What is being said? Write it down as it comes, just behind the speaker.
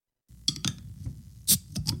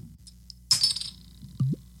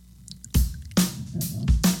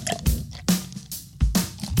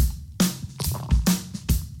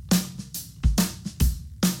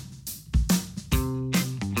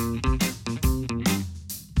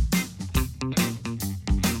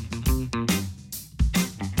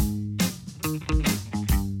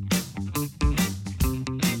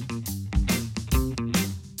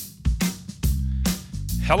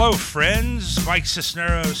Hello, friends. Mike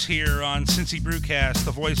Cisneros here on Cincy Brewcast,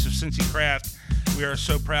 the voice of Cincy Craft. We are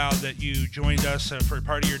so proud that you joined us for a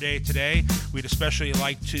part of your day today. We'd especially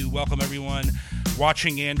like to welcome everyone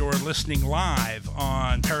watching and or listening live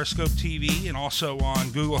on Periscope TV and also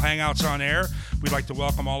on Google Hangouts on Air. We'd like to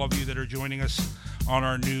welcome all of you that are joining us on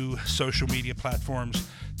our new social media platforms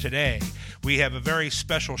today. We have a very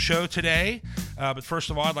special show today, but first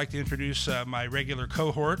of all, I'd like to introduce my regular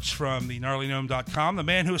cohorts from the gnarlygnome.com, the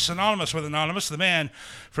man who is synonymous with Anonymous, the man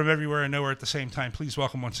from everywhere and nowhere at the same time. Please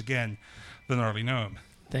welcome once again the Gnarly Gnome.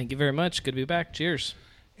 Thank you very much. Good to be back. Cheers.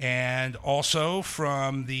 And also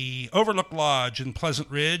from the Overlook Lodge in Pleasant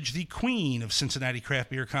Ridge, the queen of Cincinnati craft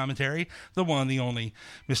beer commentary, the one, the only,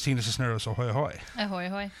 Miss Tina Cisneros. Ahoy, ahoy. Ahoy,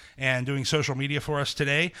 ahoy. And doing social media for us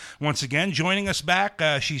today. Once again, joining us back,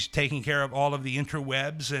 she's taking care of all of the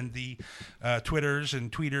interwebs and the Twitters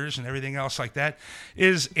and tweeters and everything else like that,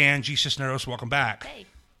 is Angie Cisneros. Welcome back. Hey.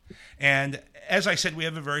 And as I said, we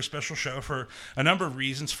have a very special show for a number of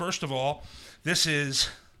reasons. First of all, this is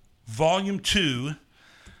Volume 2,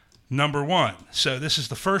 Number 1. So this is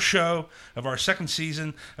the first show of our second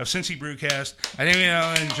season of Cincy Brewcast. I think we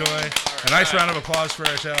all enjoy a nice round of applause for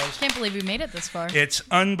ourselves. Can't believe we made it this far. It's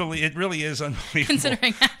unbelievable. It really is unbelievable.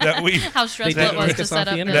 Considering that we how stressful it was to set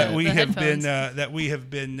up that we have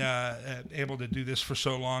been able to do this for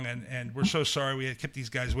so long, and we're so sorry we had kept these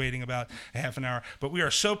guys waiting about a half an hour. But we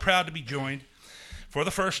are so proud to be joined for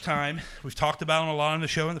the first time. We've talked about them a lot on the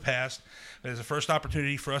show in the past. But it's the first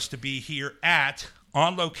opportunity for us to be here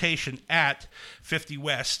on location at 50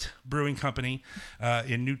 West Brewing Company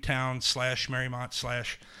in Newtown /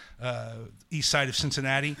 Marymount / east side of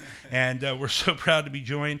Cincinnati. And we're so proud to be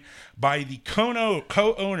joined by the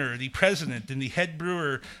co-owner, the president, and the head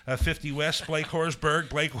brewer of 50 West, Blake Horsberg.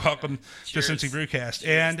 Blake, welcome Cheers. to Cincy Brewcast. Cheers,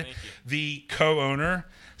 and the co-owner,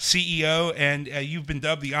 CEO, and you've been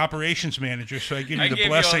dubbed the operations manager, so I give you the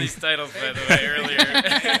blessing. I gave you all these titles, by the way,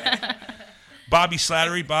 earlier. Bobby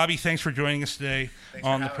Slattery. Bobby, thanks for joining us today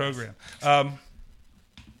on the program.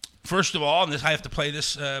 First of all, and I have to play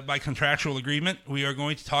this by contractual agreement, we are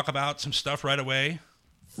going to talk about some stuff right away.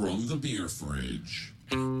 From the beer fridge.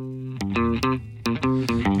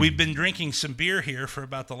 We've been drinking some beer here for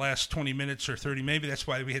about the last 20 minutes or 30. Maybe that's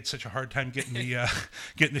why we had such a hard time getting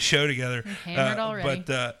the show together. Hammered already.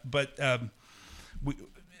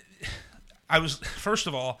 I was, first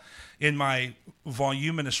of all, in my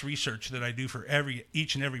voluminous research that I do for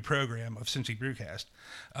each and every program of Cincy Brewcast,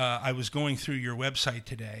 I was going through your website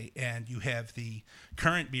today, and you have the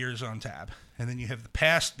current beers on tap, and then you have the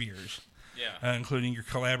past beers, including your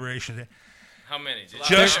collaboration. How many?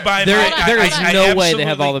 There is no way they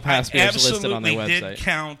have all the past beers listed on their website. Absolutely did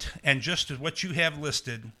count, and just as what you have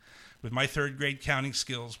listed, with my third grade counting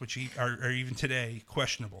skills, which are even today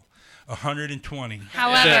questionable, 120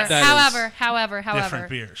 However, different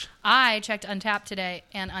beers. I checked Untapped today,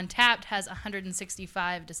 and Untapped has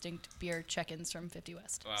 165 distinct beer check-ins from 50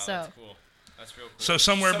 West. Wow, so that's cool. That's real cool. So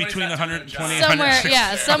somewhere between 120 and somewhere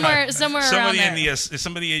 165. around there.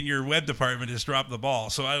 Somebody in your web department has dropped the ball.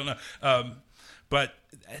 So I don't know. But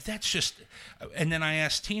that's just, and then I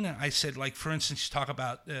asked Tina, I said, like, for instance, you talk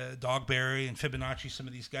about Dogberry and Fibonacci, some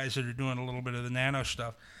of these guys that are doing a little bit of the nano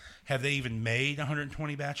stuff. Have they even made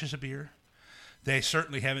 120 batches of beer? They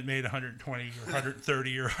certainly haven't made 120 or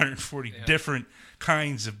 130 or 140 different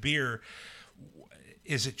kinds of beer.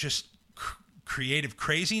 Is it just creative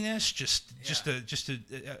craziness? Just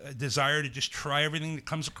a desire to just try everything that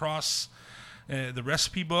comes across the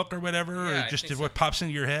recipe book or whatever, or just what pops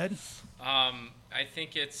into your head? I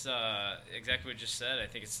think it's exactly what you just said. I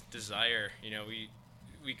think it's desire. You know,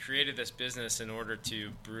 we created this business in order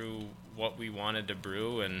to brew what we wanted to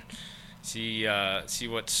brew and see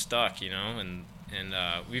what stuck, you know, and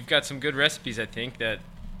we've got some good recipes, I think, that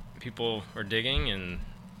people are digging, and,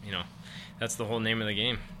 you know, that's the whole name of the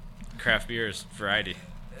game. Craft beers, variety.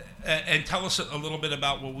 And tell us a little bit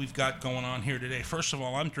about what we've got going on here today. First of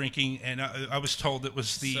all, I'm drinking, and I was told it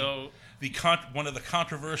was one of the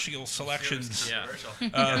controversial selections. Yeah.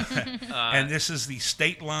 And this is the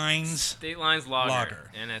State Lines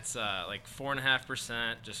Lager. And it's like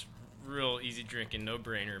 4.5%, just real easy drinking,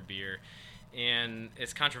 no-brainer beer. And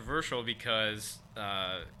it's controversial because,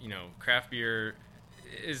 you know, craft beer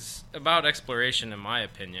is about exploration, in my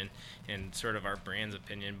opinion, and sort of our brand's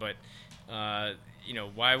opinion. But, you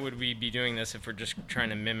know, why would we be doing this if we're just trying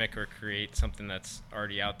to mimic or create something that's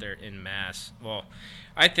already out there in mass? Well,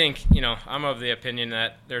 I think, you know, I'm of the opinion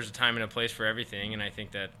that there's a time and a place for everything, and I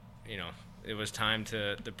think that, you know, it was time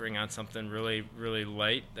to bring out something really, really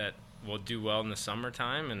light that will do well in the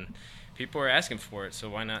summertime, and people are asking for it, so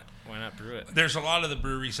why not brew it? There's a lot of the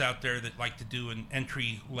breweries out there that like to do an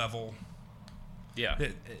entry level. Yeah.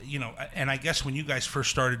 And I guess when you guys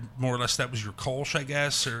first started, more or less, that was your Kolsch, I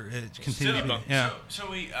guess, or it continued.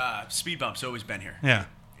 So we Speed Bump's always been here. Yeah.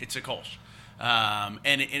 It's a Kolsch.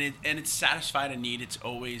 And it's satisfied a need. It's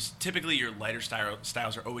always typically your lighter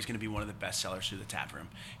styles are always going to be one of the best sellers through the tap room.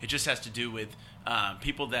 It just has to do with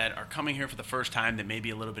people that are coming here for the first time that may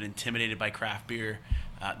be a little bit intimidated by craft beer.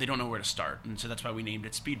 They don't know where to start, and so that's why we named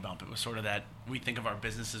it Speed Bump. It was sort of that we think of our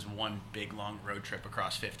business as one big long road trip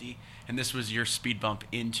across 50, and this was your speed bump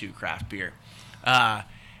into craft beer.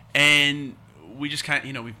 And we just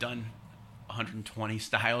kind of, we've done 120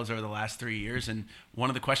 styles over the last 3 years, and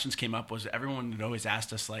one of the questions came up was everyone had always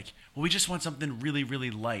asked us like, well, we just want something really,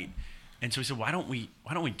 really light. And so we said, why don't we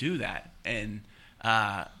do that? And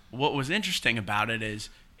what was interesting about it is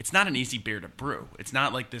it's not an easy beer to brew. It's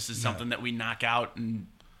not like this is something that we knock out in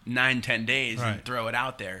 9-10 days and throw it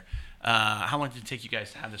out there. How long did it take you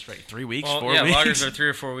guys to have this ready? 3 weeks? 4 weeks? Lagers are 3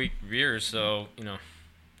 or 4 week beers, so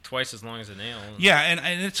twice as long as an ale. Yeah,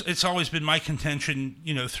 and it's always been my contention,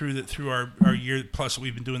 through our year plus that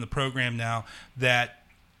we've been doing the program now, that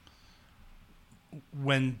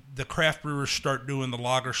when the craft brewers start doing the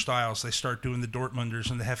lager styles, they start doing the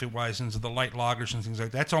Dortmunders and the Hefeweizens and the light lagers and things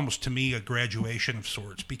like that. That's almost, to me, a graduation of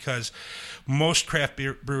sorts, because most craft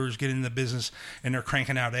beer brewers get in the business and they're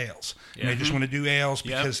cranking out ales. Yeah. And they just want to do ales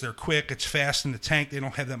because they're quick, it's fast in the tank, they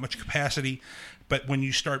don't have that much capacity. But when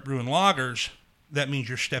you start brewing lagers, that means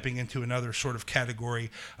you're stepping into another sort of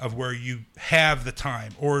category of where you have the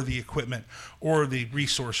time or the equipment or the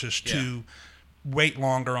resources to wait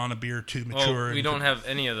longer on a beer to mature. Well, we don't have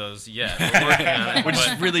any of those yet. We're working on it, which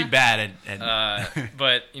is really bad.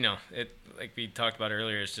 But it, like we talked about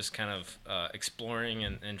earlier, is just kind of exploring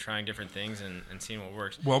and trying different things and seeing what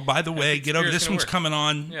works. Well, by the way, get over this one's coming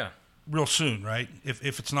on real soon, right? If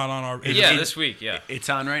it's not on our this week, it's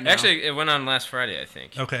on right now. Actually, it went on last Friday, I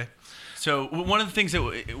think. Okay. So one of the things that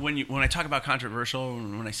when I talk about controversial,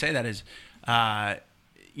 when I say that is,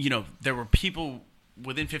 there were people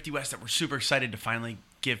within 50 West that were super excited to finally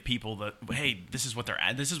give people hey, this is what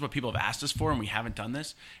this is what people have asked us for, and we haven't done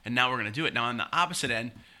this, and now we're going to do it. Now on the opposite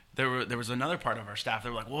end, there was another part of our staff that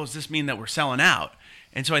were like, well, does this mean that we're selling out?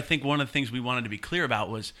 And so I think one of the things we wanted to be clear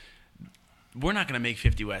about was we're not going to make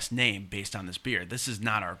 50 West name based on this beer. This is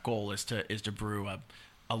not our goal. Is to brew a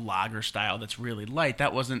lager style that's really light.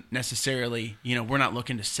 That wasn't necessarily, we're not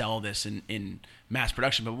looking to sell this in mass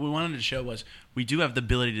production, but what we wanted to show was we do have the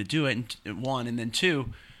ability to do it, and then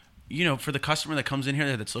two, for the customer that comes in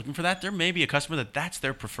here that's looking for that, there may be a customer that's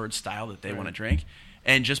their preferred style that they want to drink.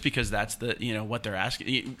 And just because that's the what they're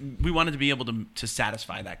asking, we wanted to be able to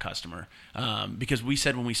satisfy that customer, because we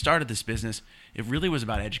said when we started this business, it really was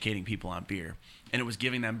about educating people on beer, and it was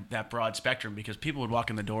giving them that broad spectrum, because people would walk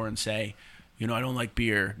in the door and say, I don't like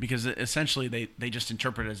beer, because essentially they just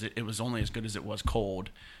interpret it as it was only as good as it was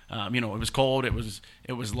cold. It was cold, it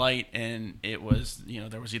was light, and it was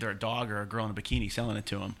there was either a dog or a girl in a bikini selling it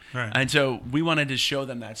to them. Right. And so we wanted to show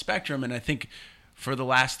them that spectrum, and I think for the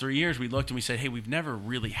last 3 years we looked and we said, hey, we've never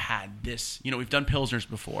really had this. We've done Pilsners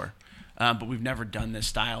before, but we've never done this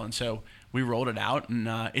style, and so we rolled it out, and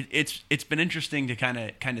it's been interesting to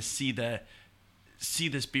kind of see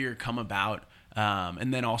this beer come about.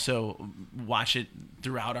 And then also watch it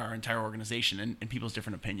throughout our entire organization and people's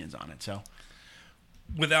different opinions on it. So,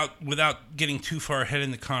 without getting too far ahead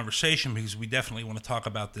in the conversation, because we definitely want to talk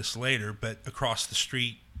about this later, but across the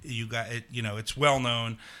street, you got it. It's well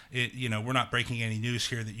known. We're not breaking any news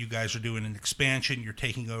here that you guys are doing an expansion. You're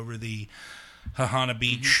taking over the Hahana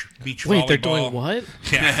Beach volleyball. Wait, they're doing what?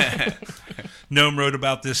 Yeah. Noam wrote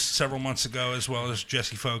about this several months ago, as well as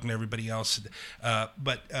Jesse Folk and everybody else.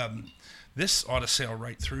 But this ought to sail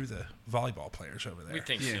right through the volleyball players over there. We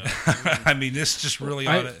think so. I mean, this just really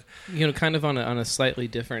ought to. Kind of on a slightly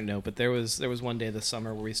different note, but there was one day this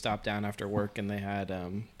summer where we stopped down after work and they had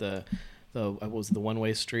the what was the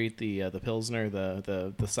one-way street, the Pilsner,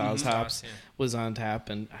 the Saz hops was on tap,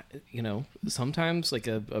 and sometimes like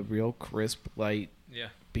a real crisp light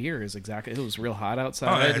beer is exactly. It was real hot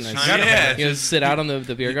outside, and sit out on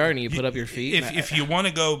the beer garden and you put up your feet. If you want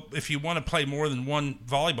to play more than one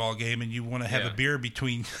volleyball game and you want to have a beer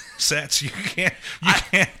between sets, you can't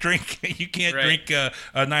drink a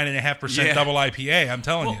 9.5% double IPA. I'm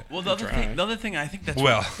telling you. Well, the other thing I think that's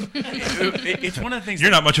it's one of the things.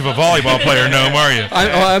 You're not much of a volleyball player, Noam, are you?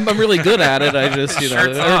 I'm really good at it. I just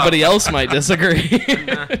everybody else might disagree.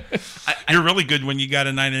 You're really good when you got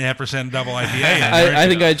a 9.5% double IPA. I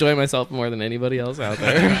think I enjoy myself more than anybody else out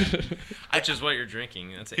there. which is what you're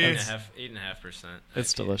drinking. That's 8.5%.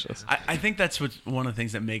 It's delicious. I think that's one of the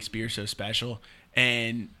things that makes beer so special.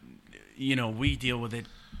 And, we deal with it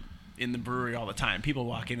in the brewery all the time. People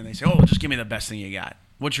walk in and they say, "Oh, just give me the best thing you got.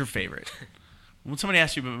 What's your favorite?" When somebody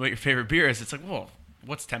asks you what your favorite beer is, it's like, well,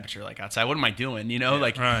 what's the temperature like outside? What am I doing?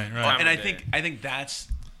 Right. And I think that's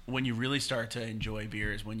when you really start to enjoy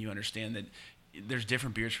beer, is when you understand that there's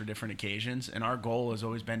different beers for different occasions. And our goal has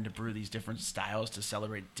always been to brew these different styles to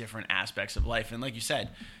celebrate different aspects of life. And like you said,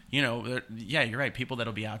 yeah, you're right. People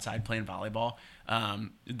that'll be outside playing volleyball,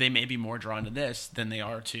 they may be more drawn to this than they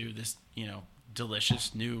are to this,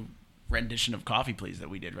 delicious new rendition of Coffee Please that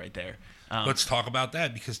we did right there. Let's talk about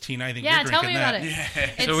that, because Tina, I think you're drinking that. Yeah, tell me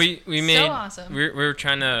about it. Yeah. So we made so awesome. We were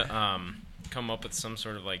trying to come up with some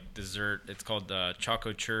sort of like dessert. It's called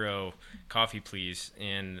Choco Churro Coffee Please,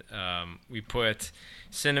 and we put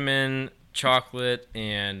cinnamon, chocolate,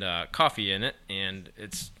 and coffee in it, and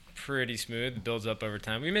it's pretty smooth. It builds up over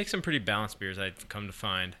time. We make some pretty balanced beers, I've come to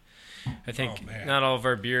find. I think not all of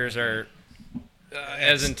our beers are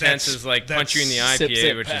as intense as like Punch You in the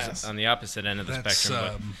IPA, which is on the opposite end of the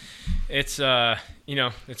spectrum. But it's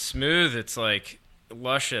it's smooth. It's like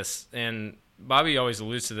luscious. And Bobby always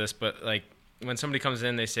alludes to this, but like when somebody comes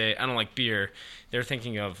in, they say, "I don't like beer." They're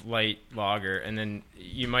thinking of light lager, and then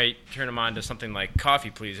you might turn them on to something like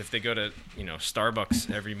Coffee Please. If they go to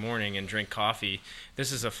Starbucks every morning and drink coffee,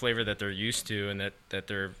 this is a flavor that they're used to, and that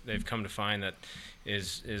they've come to find that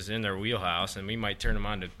is in their wheelhouse. And we might turn them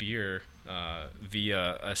on to beer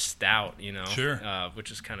via a stout, Sure.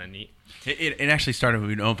 Which is kind of neat. It actually started when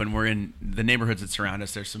we opened. We're in the neighborhoods that surround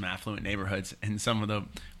us. There's some affluent neighborhoods, and some of the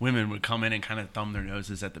women would come in and kind of thumb their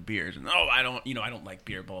noses at the beers. And I don't like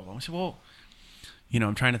beer. Blah blah blah. I said, well,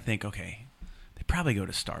 I'm trying to think. Okay, they probably go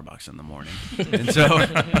to Starbucks in the morning, and so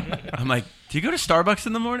I'm like, do you go to Starbucks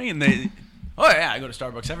in the morning? And they, oh yeah, I go to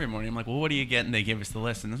Starbucks every morning. I'm like, well, what do you get? And they gave us the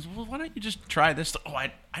list, and they said, well, why don't you just try this? Oh,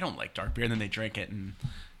 I don't like dark beer. And then they drink it, and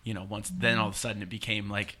then all of a sudden it became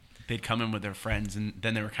like they'd come in with their friends, and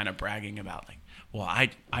then they were kind of bragging about like, well,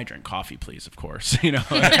 I drink Coffee Please, of course,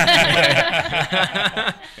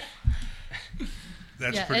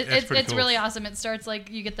 It's cool. really awesome. It starts like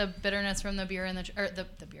you get the bitterness from the beer and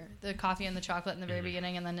the coffee and the chocolate in the very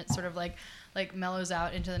beginning, and then it sort of like mellows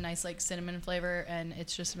out into the nice like cinnamon flavor, and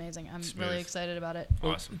it's just amazing. I'm really excited about it.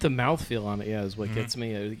 Awesome. The mouthfeel on it, is what gets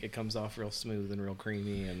me. It comes off real smooth and real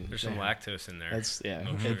creamy, and There's some lactose in there.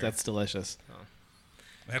 That's delicious.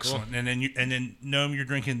 Excellent. Cool. And then Noam, you're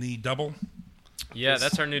drinking the double. Yeah,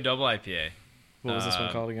 that's our new double IPA. What was this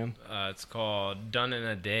one called again? It's called Done in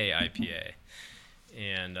a Day IPA.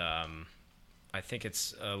 And I think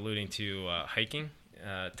it's alluding to hiking.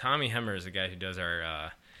 Tommy Hemmer is the guy who does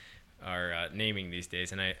our naming these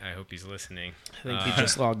days, and I hope he's listening. I think he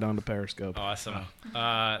just logged on to Periscope. Awesome.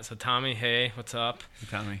 So Tommy, hey, what's up? Hey,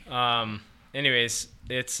 Tommy. Anyways,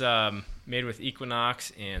 it's made with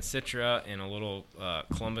Equinox and Citra and a little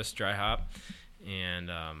Columbus dry hop, and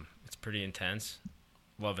it's pretty intense.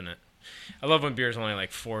 Loving it. I love when beer is only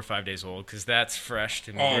like 4 or 5 days old, because that's fresh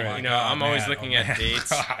to me. Oh my God, I'm always looking at dates.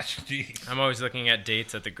 Gosh, geez. I'm always looking at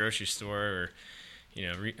dates at the grocery store, or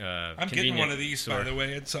I'm getting one of these by the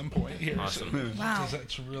way at some point here. Awesome. Wow.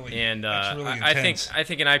 That's really intense. I I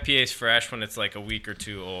think an IPA is fresh when it's like a week or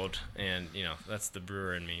two old, and that's the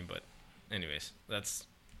brewer in me. But anyways, that's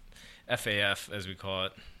FAF as we call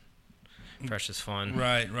it. Fresh is fun.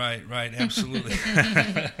 Right. Absolutely.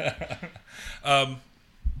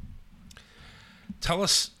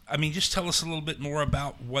 Just tell us a little bit more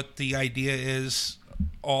about what the idea is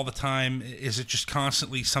all the time. Is it just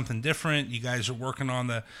constantly something different? You guys are working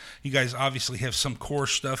on you guys obviously have some core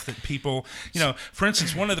stuff that people, for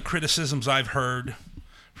instance, one of the criticisms I've heard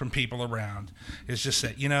from people around is just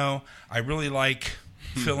that, I really like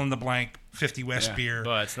fill in the blank 50 West beer,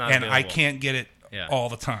 but it's not and available. I can't get it all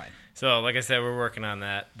the time. So, like I said, we're working on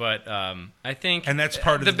that. But I think... And that's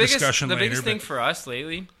part of the discussion later. The biggest thing for us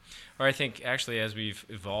lately, or I think actually as we've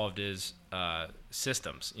evolved, is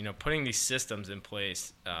systems. Putting these systems in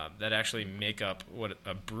place that actually make up what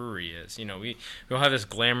a brewery is. We'll have this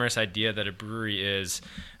glamorous idea that a brewery is,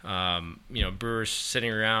 brewers sitting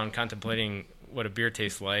around contemplating what a beer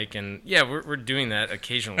tastes like. And, yeah, we're doing that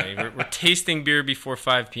occasionally. we're tasting beer before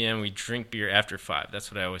 5 p.m. We drink beer after 5.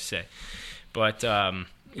 That's what I always say. But...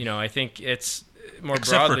 I think it's more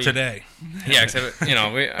except broadly. For today. Yeah, except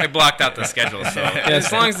I blocked out the schedule, so as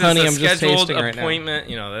long as it's a scheduled appointment,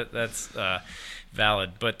 that's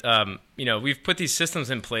valid. But we've put these systems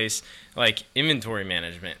in place like inventory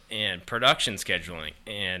management and production scheduling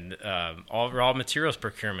and all raw materials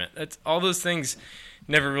procurement. That's all those things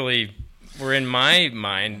never really were in my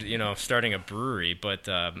mind, starting a brewery, but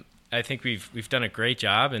I think we've done a great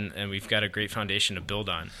job, and we've got a great foundation to build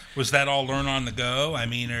on. Was that all learn on the go? I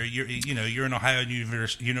mean, you're an Ohio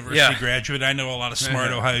University graduate. I know a lot of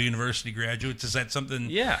smart Ohio University graduates. Is that something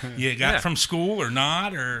you got from school or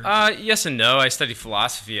not? Or yes and no. I studied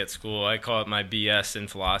philosophy at school. I call it my BS in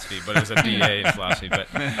philosophy, but it was a BA in philosophy.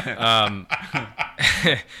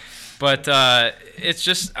 But it's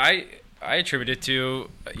just I attribute it to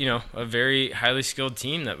a very highly skilled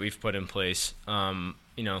team that we've put in place. A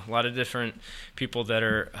lot of different people that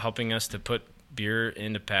are helping us to put beer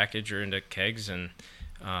into package or into kegs, and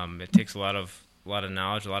it takes a lot of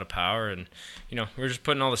knowledge, a lot of power, and we're just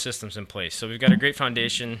putting all the systems in place. So we've got a great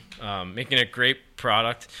foundation, making a great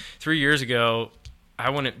product. 3 years ago,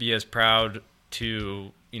 I wouldn't be as proud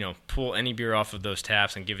to pull any beer off of those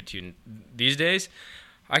taps and give it to you. These days,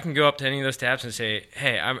 I can go up to any of those taps and say,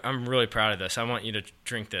 hey, I'm really proud of this. I want you to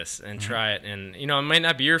drink this and try it. And, it might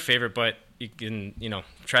not be your favorite, but you can,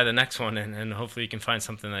 try the next one, and hopefully you can find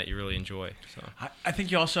something that you really enjoy. So I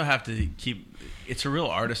think you also have to it's a real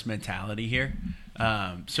artist mentality here.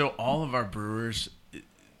 So all of our brewers,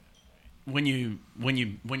 when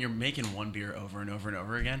you're making one beer over and over and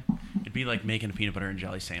over again, it'd be like making a peanut butter and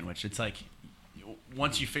jelly sandwich. It's like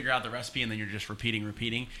once you figure out the recipe and then you're just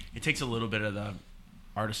repeating, it takes a little bit of the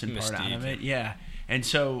artisan part out of it. Yeah. And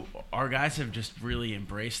so our guys have just really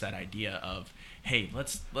embraced that idea of, hey,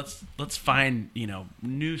 let's find,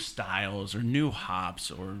 new styles or new hops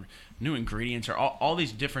or new ingredients or all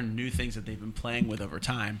these different new things that they've been playing with over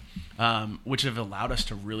time, which have allowed us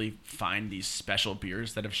to really find these special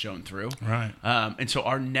beers that have shown through. Right. And so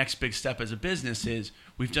our next big step as a business is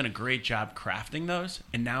we've done a great job crafting those,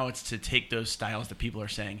 and now it's to take those styles that people are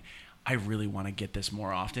saying, I really want to get this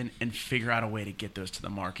more often, and figure out a way to get those to the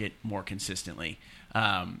market more consistently.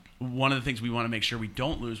 One of the things we want to make sure we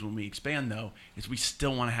don't lose when we expand, though, is we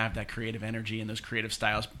still want to have that creative energy and those creative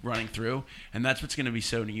styles running through. And that's what's going to be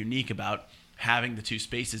so unique about having the two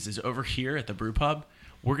spaces is over here at the Brew Pub,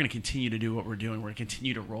 we're going to continue to do what we're doing. We're going to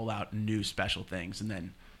continue to roll out new special things. And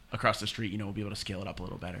then across the street, we'll be able to scale it up a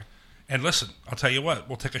little better. And listen, I'll tell you what,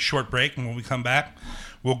 we'll take a short break, and when we come back,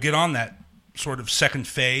 we'll get on that sort of second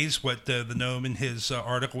phase. What the Gnome in his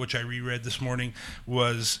article, which I reread this morning,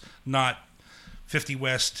 was not 50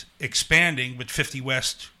 West expanding, but 50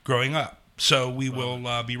 West growing up. So we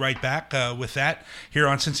will be right back with that here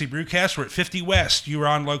on Cincy Brewcast. We're at 50 West. You are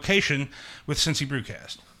on location with Cincy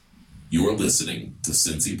Brewcast. You are listening to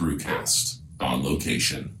Cincy Brewcast on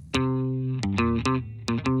location.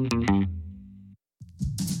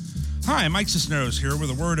 Hi, Mike Cisneros here with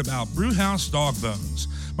a word about Brewhouse Dog Bones.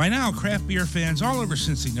 By now, craft beer fans all over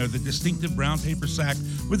Cincy know the distinctive brown paper sack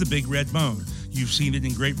with a big red bone. You've seen it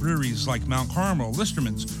in great breweries like Mount Carmel,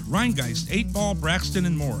 Listerman's, Rheingeist, 8 Ball, Braxton,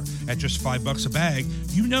 and more. At just $5 a bag,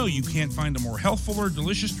 you know you can't find a more healthful or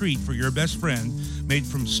delicious treat for your best friend, made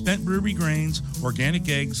from spent brewery grains, organic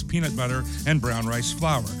eggs, peanut butter, and brown rice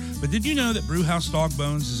flour. But did you know that Brewhouse Dog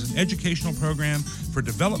Bones is an educational program for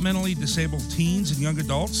developmentally disabled teens and young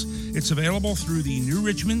adults? It's available through the New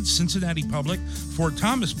Richmond, Cincinnati Public, Fort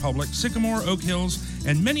Thomas Public, Sycamore, Oak Hills,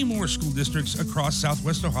 and many more school districts across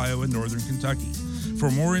southwest Ohio and northern Kentucky.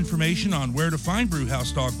 For more information on where to find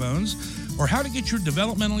Brewhouse Dog Bones, or how to get your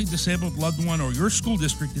developmentally disabled loved one or your school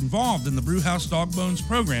district involved in the Brewhouse Dog Bones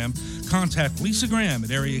program, contact Lisa Graham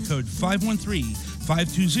at area code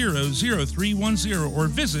 513-520-0310 or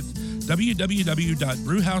visit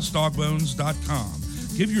www.brewhousedogbones.com.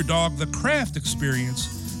 Give your dog the craft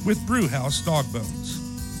experience with Brewhouse Dog Bones.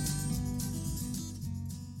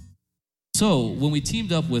 So when we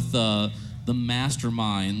teamed up with the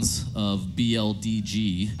masterminds of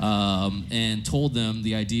BLDG and told them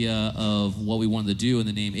the idea of what we wanted to do in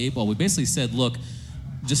the name 8 Ball, we basically said, look,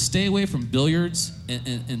 just stay away from billiards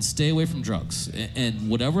and stay away from drugs. And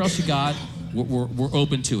whatever else you got, we're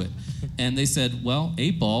open to it. And they said, well,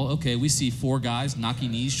 8 Ball, okay, we see 4 guys, knocky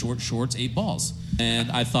knees, short shorts, 8 balls.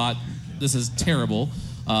 And I thought, this is terrible.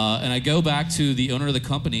 And I go back to the owner of the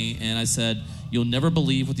company and I said, you'll never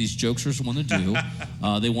believe what these jokesters want to do.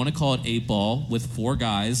 They want to call it 8 Ball with 4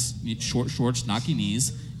 guys, short shorts, knocky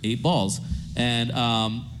knees, 8 balls. And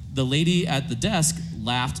the lady at the desk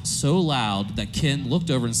laughed so loud that Ken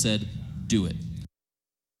looked over and said, do it.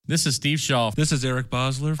 This is Steve Shaw. This is Eric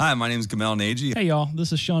Bosler. Hi, my name is Gamal Nagy. Hey, y'all.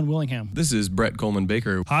 This is Sean Willingham. This is Brett Coleman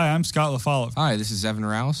Baker. Hi, I'm Scott LaFollette. Hi, this is Evan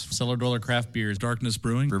Rouse. Cellar Dweller Craft Beers. Darkness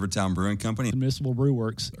Brewing. Rivertown Brewing Company. Municipal Brew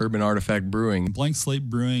Works. Urban Artifact Brewing. Blank Slate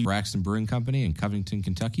Brewing. Braxton Brewing Company in Covington,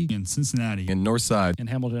 Kentucky. In Cincinnati. In Northside. In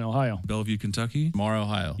Hamilton, Ohio. Bellevue, Kentucky. Mar,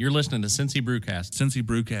 Ohio. You're listening to Cincy Brewcast. Cincy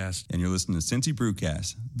Brewcast. And you're listening to Cincy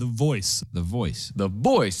Brewcast. The voice. The voice. The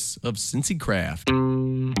voice of Cincy Craft.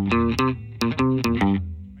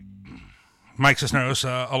 Mike Cisneros,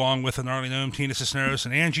 along with the gnarly gnome Tina Cisneros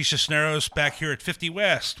and Angie Cisneros, back here at 50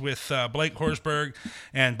 West with Blake Horsberg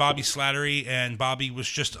and Bobby Slattery. And Bobby was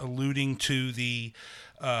just alluding to the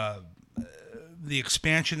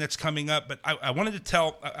expansion that's coming up, but I wanted to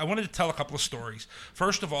tell a couple of stories.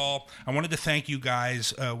 First of all, I wanted to thank you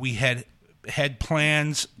guys. We had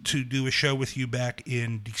plans to do a show with you back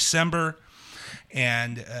in December.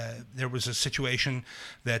 And there was a situation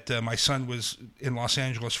that my son was in Los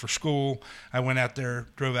Angeles for school. I went out there,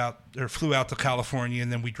 flew out to California,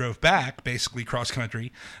 and then we drove back, basically cross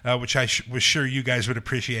country, which I was sure you guys would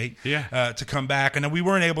appreciate. To come back, and then we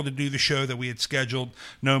weren't able to do the show that we had scheduled.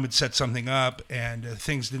 Noam had set something up, and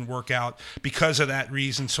things didn't work out because of that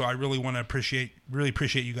reason. So I really want to appreciate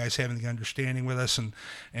you guys having the understanding with us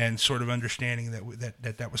and sort of understanding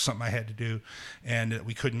that was something I had to do, and that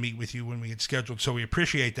we couldn't meet with you when we had scheduled. So we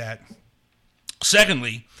appreciate that.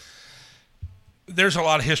 Secondly, there's a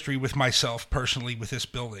lot of history with myself personally with this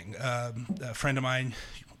building. A friend of mine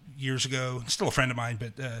years ago, still a friend of mine,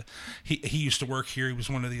 but he used to work here. He was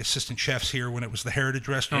one of the assistant chefs here when it was the Heritage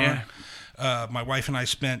Restaurant. My wife and I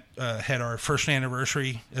had our first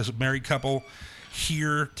anniversary as a married couple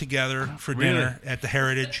here together for dinner at the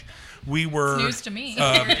Heritage. We were it's news to me.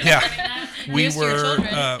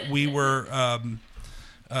 We were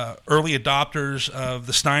early adopters of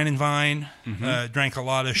the Stein and Vine. Drank a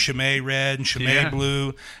lot of Chimay Red and Chimay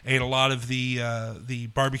Blue. Ate a lot of the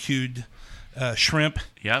barbecued shrimp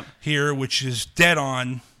here, which is dead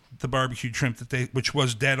on the barbecued shrimp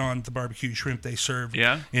they served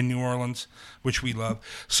in New Orleans, which we love.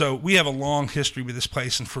 So we have a long history with this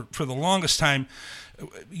place, and for the longest time,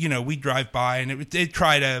 we drive by, and they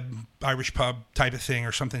tried a Irish pub type of thing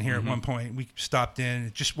or something here at one point. We stopped in.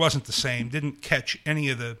 It just wasn't the same. Didn't catch any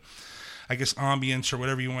of the, I guess, ambience or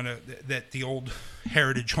whatever you want to, that the old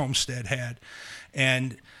Heritage Homestead had.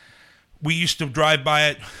 And we used to drive by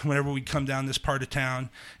it whenever we'd come down this part of town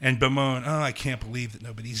and bemoan, oh, I can't believe that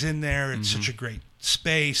nobody's in there. It's such a great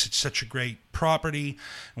space. It's such a great property.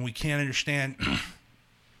 And we can't understand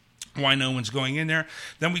why no one's going in there.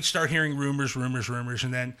 Then we'd start hearing rumors.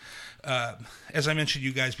 And then, as I mentioned to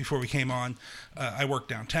you guys before we came on, I work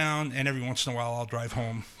downtown, and every once in a while I'll drive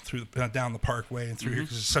home down the Parkway and through here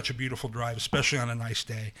because it's such a beautiful drive, especially on a nice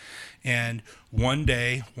day. And one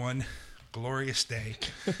glorious day,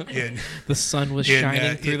 the sun was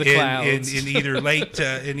shining through the clouds in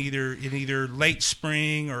either late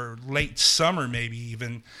spring or late summer, maybe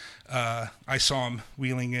even. I saw him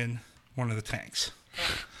wheeling in one of the tanks.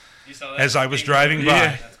 As I was driving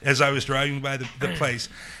by, the place,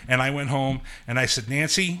 and I went home and I said,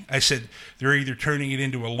 Nancy, they're either turning it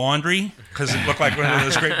into a laundry because it looked like one of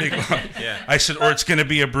those great big I said, or it's going to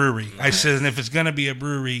be a brewery. I said, and if it's going to be a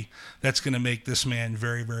brewery, that's going to make this man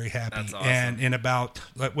very, very happy. That's awesome. And in about,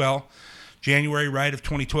 January, right, of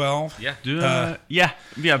 2012. No.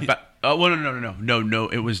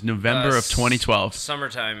 It was November of 2012.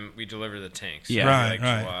 Summertime, we delivered the tanks. Right.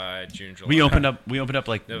 July, June, July. We opened up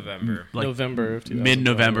like November. November of 2012.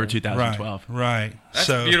 Mid-November 2012. Right. That's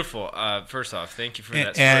beautiful. First off, thank you for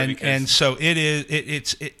that story. And so it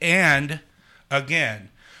is. And again,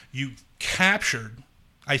 you captured,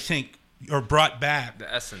 I think, or brought back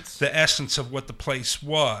the essence of what the place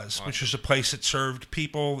was, which was a place that served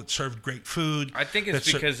people, that served great food. I think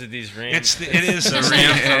it's because of these rams. It is the rams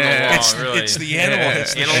on the wall. It's the animal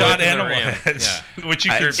heads, the shot animal heads, which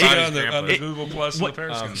you can see on the Google Plus and the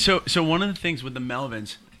Periscope. So one of the things with the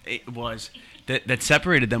Melvins was that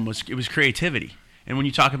separated them was creativity. And when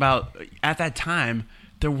you talk about at that time,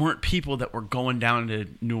 there weren't people that were going down to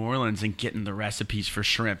New Orleans and getting the recipes for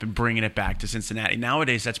shrimp and bringing it back to Cincinnati.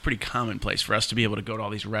 Nowadays, that's pretty commonplace for us to be able to go to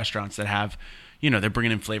all these restaurants that have, they're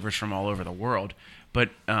bringing in flavors from all over the world.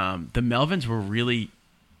 But the Melvins were really,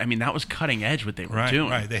 that was cutting edge what they were doing.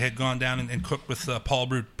 Right. They had gone down and cooked with Paul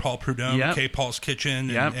Prudhomme, K. Paul's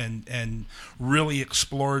Kitchen, and really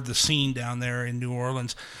explored the scene down there in New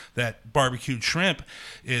Orleans. That barbecued shrimp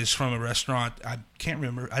is from a restaurant, I can't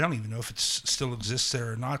remember, I don't even know if it still exists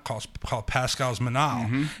there or not, called Pascal's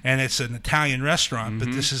Manal. And it's an Italian restaurant,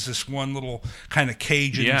 but this is this one little kind of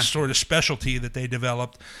Cajun sort of specialty that they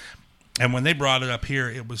developed. And when they brought it up here,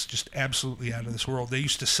 it was just absolutely out of this world. They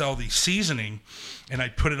used to sell the seasoning, and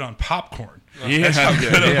I'd put it on popcorn. That's how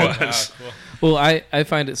good it was. Wow, cool. Well, I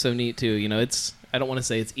find it so neat, too. I don't want to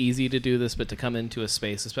say it's easy to do this, but to come into a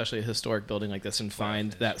space, especially a historic building like this, and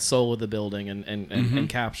find that soul of the building and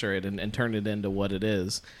capture it and turn it into what it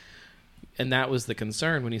is. And that was the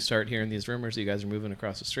concern when you start hearing these rumors that you guys are moving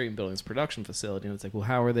across the street and building this production facility. And it's like, well,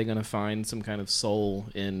 how are they going to find some kind of soul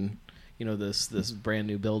in this brand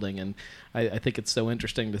new building? And I think it's so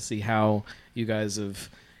interesting to see how you guys have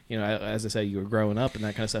as I said, you were growing up and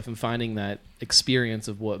that kind of stuff, and finding that experience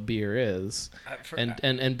of what beer is,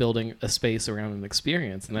 and building a space around an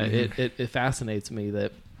experience. And it fascinates me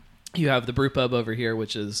that you have the brew pub over here,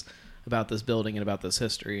 which is about this building and about this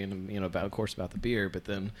history, and about, of course, about the beer, but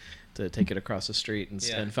then to take it across the street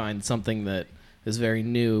and find something that is very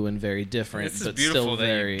new and very different, but still that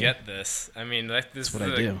very. You get this. I mean, this That's is what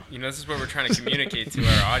I do. This is what we're trying to communicate to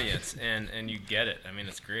our audience, and you get it. I mean,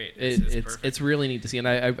 it's great. It's really neat to see, and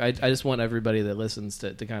I just want everybody that listens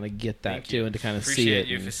to kind of get that too, and to kind of see it. Appreciate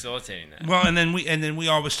you facilitating that. Well, and then we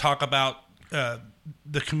always talk about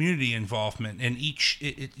the community involvement, and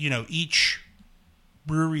each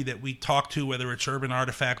brewery that we talk to, whether it's Urban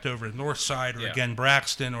Artifact over in Northside or again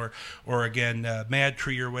Braxton or again Mad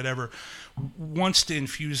Tree or whatever, wants to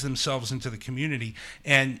infuse themselves into the community.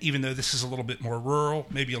 And even though this is a little bit more rural,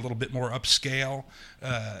 maybe a little bit more upscale,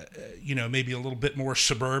 maybe a little bit more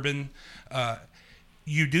suburban,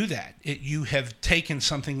 you do that. You have taken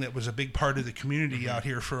something that was a big part of the community out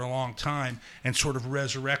here for a long time and sort of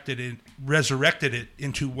resurrected it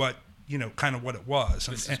into what kind of what it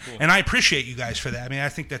was. Cool. And I appreciate you guys for that. I mean, I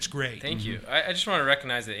think that's great. Thank you. I just want to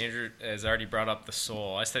recognize that Andrew has already brought up the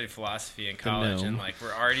soul. I studied philosophy in college, and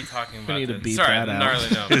we're already talking about. We need to beat sorry, that out. Gnarly,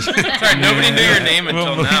 no. Sorry, nobody knew your name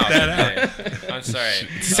until we'll now. beat that I'm sorry.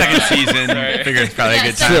 Second season. Figure it's probably a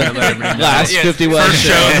good time to let everybody know. Last 50 West First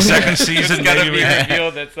show, second season. It's got to be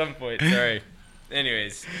revealed at some point. Sorry.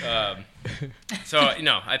 Anyways, so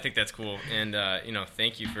I think that's cool, and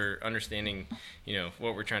thank you for understanding,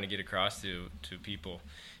 what we're trying to get across to people,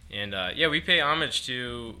 and we pay homage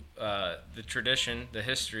to the tradition, the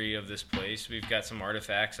history of this place. We've got some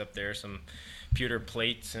artifacts up there, some pewter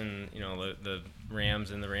plates, and the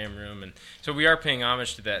rams in the ram room, and so we are paying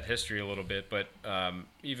homage to that history a little bit, but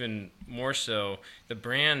even more so, the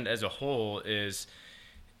brand as a whole is,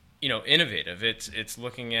 innovative. It's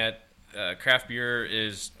looking at. Craft beer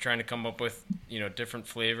is trying to come up with different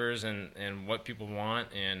flavors and what people want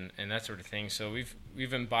and that sort of thing. So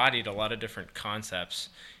we've embodied a lot of different concepts,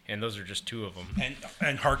 and those are just two of them.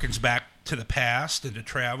 And harkens back to the past and to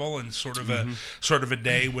travel and sort of a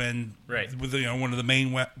day when one of the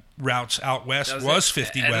main routes out west was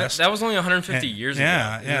 50 West. That was only 150 years ago.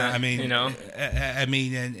 Yeah. I mean,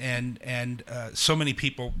 and so many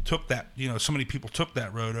people took that. So many people took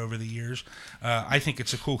that road over the years. I think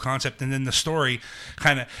it's a cool concept. And then the story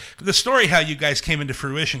how you guys came into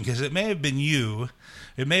fruition, because it may have been you.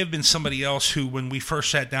 It may have been somebody else who, when we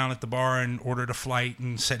first sat down at the bar and ordered a flight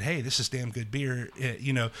and said, "Hey, this is damn good beer,"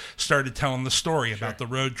 started telling the story about the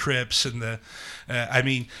road trips and the.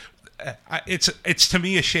 It's to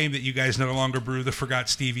me a shame that you guys no longer brew the Forgot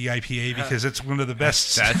Stevie IPA, because it's one of the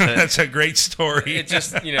best. That's a great story. It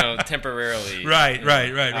just temporarily right.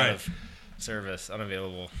 Of service,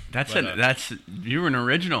 unavailable. You were an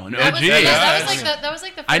original, an OG. That was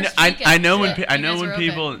like the first I know when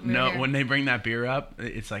people know when they bring that beer up,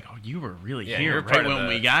 it's like, oh, you were really here right when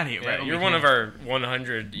we got here. Yeah, you're one of our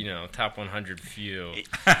 100, top 100 few.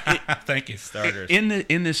 Thank you. Starters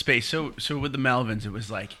in this space. So with the Melvins, it was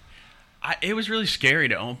like. It was really scary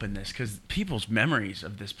to open this, because people's memories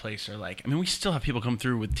of this place are like, we still have people come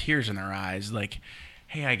through with tears in their eyes, like,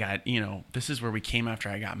 hey, I got, this is where we came after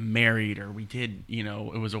I got married, or we did,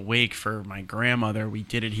 it was a wake for my grandmother, we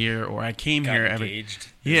did it here, or I came got here. Engaged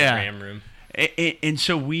in the ram room. And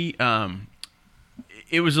so we,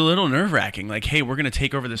 it was a little nerve-wracking, like, hey, we're going to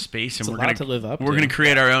take over this space, and we're going to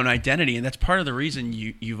create our own identity, and that's part of the reason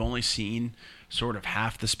you've only seen sort of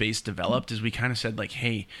half the space developed, is we kind of said, like,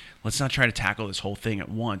 hey, let's not try to tackle this whole thing at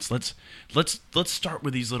once. Let's start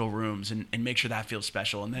with these little rooms and make sure that feels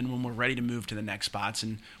special. And then when we're ready to move to the next spots,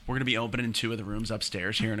 and we're going to be opening 2 of the rooms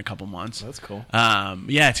upstairs here in a couple months. That's cool.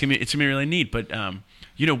 It's gonna be really neat. But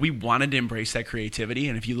we wanted to embrace that creativity.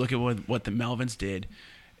 And if you look at what the Melvins did,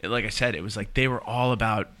 like I said, it was like they were all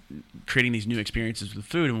about creating these new experiences with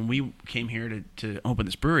food. And when we came here to open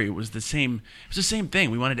this brewery, it was the same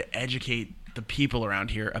thing. We wanted to educate the people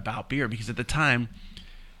around here about beer, because at the time,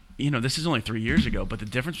 this is only 3 years ago, but the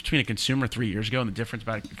difference between a consumer 3 years ago and the difference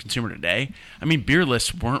about a consumer today, beer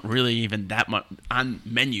lists weren't really even that much on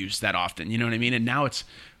menus that often, you know what I mean? And now it's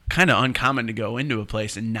kind of uncommon to go into a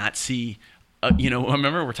place and not see, I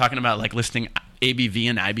remember we're talking about like listing ABV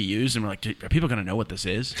and IBUs, and we're like, are people going to know what this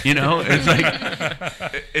is? It's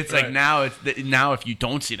like, now if you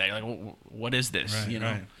don't see that, you're like, well, what is this?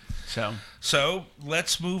 Right. So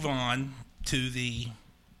let's move on to the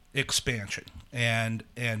expansion, and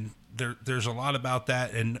there's a lot about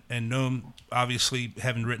that, and Noam, obviously,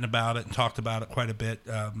 having written about it and talked about it quite a bit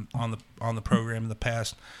on the program in the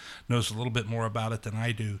past, knows a little bit more about it than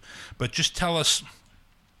I do. But just tell us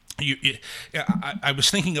I was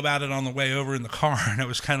thinking about it on the way over in the car, and it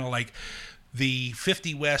was kind of like the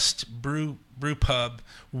 50 West Brew Pub,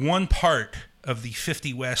 one part of the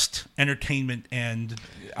 50 West entertainment and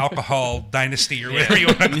alcohol dynasty, or whatever you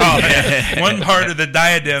want to call it. One part of the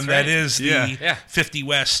diadem that is the 50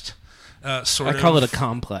 West sort of. I call it a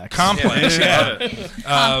complex. Complex,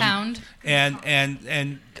 Compound.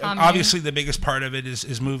 And obviously the biggest part of it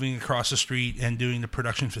is moving across the street and doing the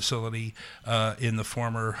production facility in the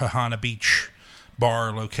former Hahana Beach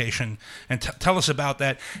bar location. And tell us about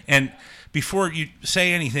that. And before you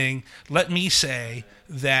say anything, let me say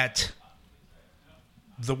that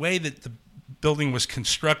the way that the building was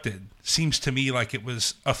constructed seems to me like it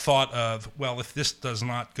was a thought of, well, if this does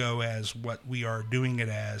not go as what we are doing it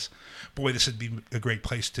as, boy, this would be a great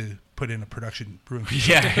place to put in a production brewing.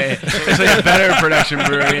 Yeah, it's like a better production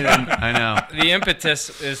brewery than I know. The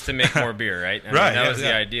impetus is to make more beer, right? I mean, Right. that was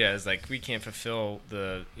the idea. Is like we can't fulfill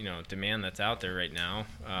the demand that's out there right now.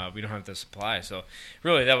 We don't have the supply, so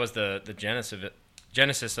really that was the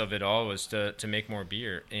genesis of it all was to make more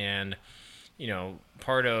beer. And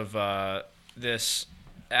part of this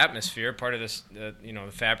atmosphere, part of this the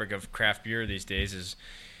fabric of craft beer these days is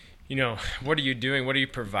what are you doing, what are you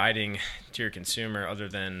providing to your consumer other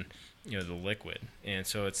than the liquid. And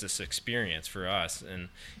so it's this experience for us, and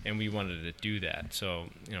we wanted to do that. So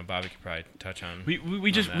Bobby could probably touch on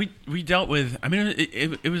we dealt with, I mean,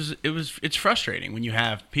 it's frustrating when you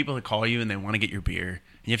have people that call you and they want to get your beer and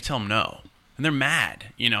you have to tell them no. And they're mad,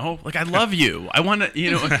 like, I love you. I want to,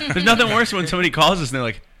 there's nothing worse when somebody calls us and they're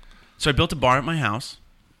like, so I built a bar at my house.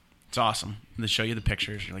 It's awesome. And they show you the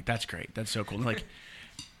pictures. You're like, that's great. That's so cool. And they're like,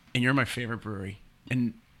 and you're my favorite brewery.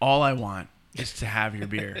 And all I want is to have your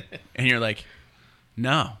beer. And you're like,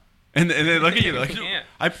 no. And they look at you like,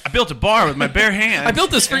 I built a bar with my bare hands. I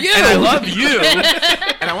built this for you. And I love you.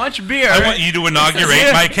 And I want your beer. I want you to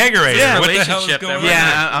inaugurate my kegerator. Yeah, what the hell is going on?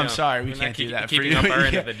 Yeah, I'm sorry. We can't do that for you. Keeping up our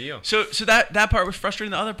end of the deal. So that part was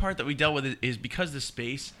frustrating. The other part that we dealt with is because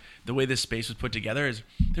the way this space was put together is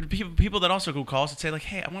there are people that also go call us and say like,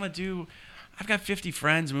 hey, I've got 50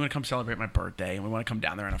 friends and we want to come celebrate my birthday and we want to come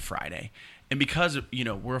down there on a Friday. And because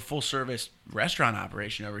we're a full service restaurant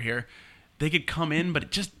operation over here, they could come in, but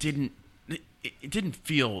it just didn't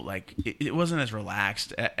feel like it wasn't as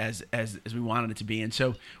relaxed as we wanted it to be. And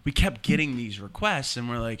so we kept getting these requests and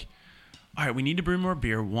we're like, all right, we need to brew more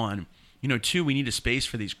beer, one. Two, we need a space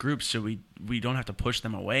for these groups so we don't have to push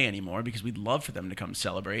them away anymore because we'd love for them to come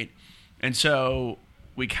celebrate. And so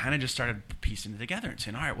we kind of just started piecing it together and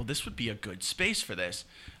saying, all right, well, this would be a good space for this.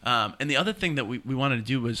 And the other thing that we wanted to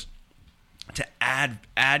do was to add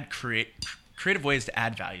creative ways to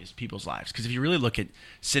add values to people's lives. Because if you really look at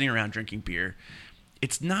sitting around drinking beer,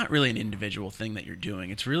 it's not really an individual thing that you're doing.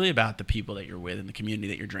 It's really about the people that you're with and the community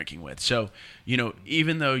that you're drinking with. So,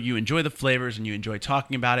 even though you enjoy the flavors and you enjoy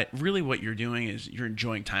talking about it, really what you're doing is you're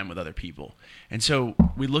enjoying time with other people. And so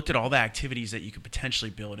we looked at all the activities that you could potentially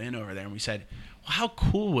build in over there, and we said, well, how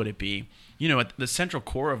cool would it be? At the central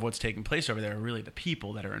core of what's taking place over there are really the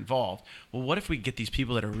people that are involved. Well, what if we get these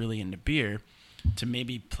people that are really into beer to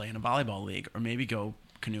maybe play in a volleyball league, or maybe go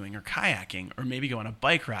canoeing or kayaking, or maybe go on a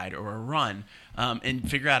bike ride or a run, and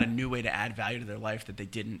figure out a new way to add value to their life that they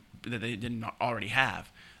didn't already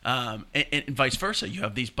have. And vice versa. You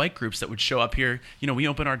have these bike groups that would show up here. We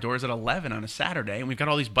open our doors at 11 on a Saturday, and we've got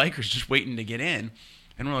all these bikers just waiting to get in.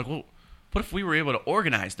 And we're like, well, what if we were able to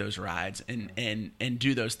organize those rides and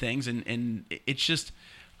do those things? And it's just,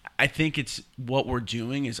 I think it's what we're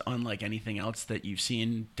doing is unlike anything else that you've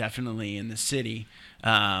seen, definitely in the city,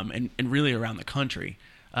 and really around the country.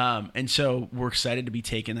 And so we're excited to be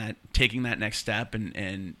taking that next step,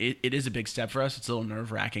 and it is a big step for us. It's a little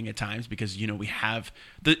nerve-wracking at times because we have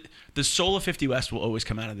the soul of 50 West will always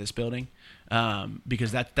come out of this building,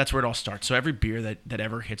 because that's where it all starts. So every beer that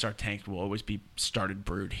ever hits our tank will always be started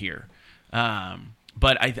brewed here.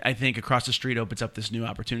 But I think across the street opens up this new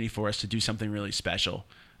opportunity for us to do something really special,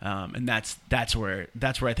 and that's where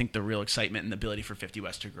I think the real excitement and the ability for 50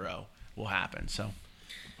 West to grow will happen. So.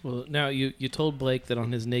 Well, now you told Blake that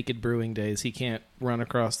on his naked brewing days he can't run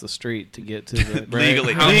across the street to get to the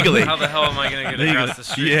legally. How the hell am I going to get across the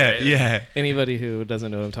street? Yeah, right? yeah. Anybody who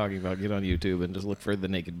doesn't know what I'm talking about, get on YouTube and just look for the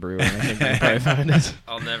Naked Brew, and I think you'll probably find it.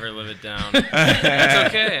 I'll never live it down. That's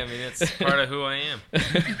okay. I mean, it's part of who I am.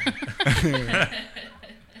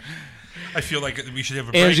 I feel like we should have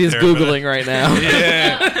a break. Angie's there, Googling right now.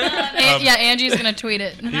 Yeah, Angie's going to tweet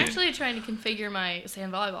it. I'm actually trying to configure my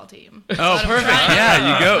sand volleyball team. Oh, perfect.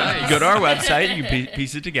 Yeah, you go to our website, you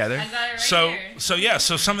piece it together. I got it right here.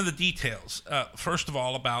 So some of the details. First of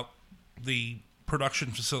all, about the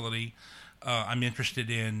production facility, I'm interested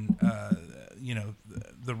in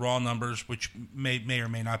the raw numbers, which may or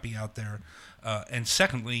may not be out there, and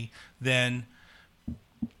secondly, then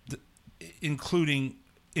including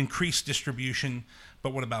increased distribution.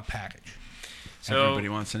 But what about package? So everybody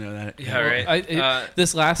wants to know that. Yeah, right.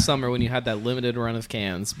 This last summer, when you had that limited run of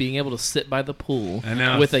cans, being able to sit by the pool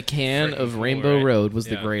with a can of Rainbow right? Road was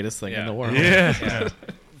the greatest thing in the world. Yeah.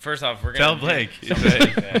 First off, we're Tell gonna Blake.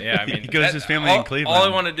 Yeah, I mean, he goes to his family in Cleveland. All I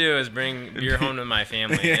want to do is bring beer home to my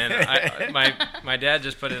family, and my dad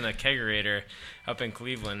just put in a kegerator up in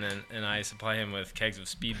Cleveland, and I supply him with kegs of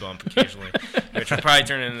Speed Bump occasionally, which will probably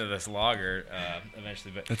turn into this lager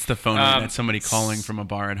eventually. But that's the phone. That's somebody calling from a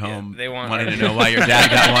bar at home. They wanting to know why your dad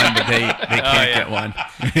got one, but they can't get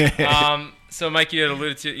one. So, Mike, you had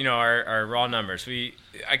alluded to, our raw numbers.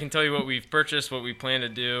 I can tell you what we've purchased, what we plan to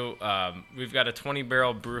do. We've got a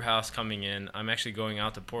 20-barrel brew house coming in. I'm actually going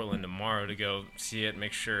out to Portland tomorrow to go see it,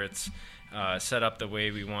 make sure it's set up the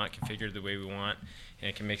way we want, configured the way we want,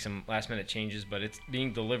 and can make some last-minute changes. But it's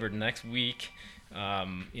being delivered next week.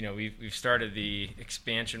 We've started the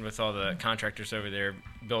expansion with all the contractors over there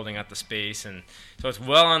building out the space, and so it's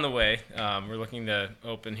well on the way. We're looking to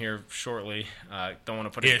open here shortly. Don't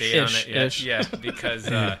want to put a date on it yet, because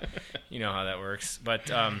you know how that works.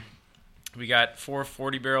 But we got 4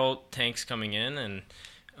 40-barrel tanks coming in,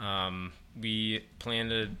 and we plan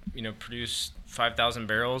to produce 5,000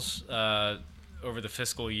 barrels over the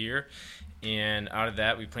fiscal year, and out of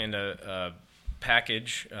that we plan to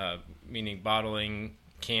package, meaning bottling,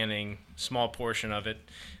 canning, small portion of it.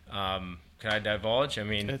 Can I divulge? I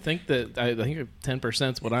mean, I think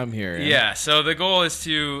 10% is what I'm hearing. Yeah. So the goal is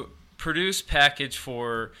to produce package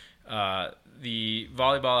for the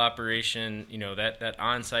volleyball operation. That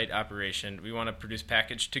on-site operation. We want to produce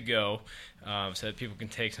package to go, so that people can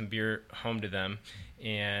take some beer home to them,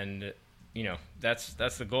 and that's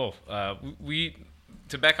the goal.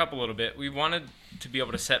 To back up a little bit, we wanted to be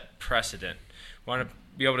able to set precedent. Want to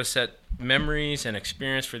be able to set memories and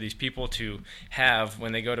experience for these people to have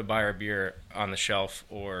when they go to buy our beer on the shelf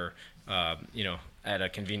or at a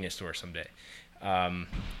convenience store someday. Part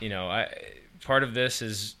of this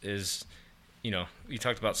is you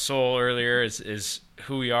talked about soul earlier, is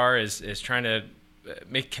who we are, is trying to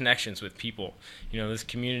make connections with people, this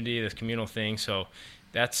community, this communal thing. So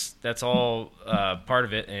that's all part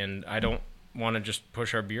of it, and I don't want to just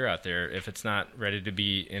push our beer out there if it's not ready to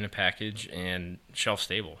be in a package and shelf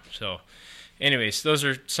stable. So anyways, those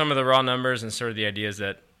are some of the raw numbers and sort of the ideas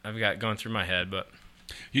that I've got going through my head. But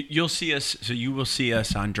you'll see us. So you will see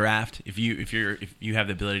us on draft. If you have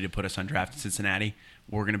the ability to put us on draft in Cincinnati,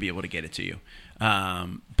 we're going to be able to get it to you.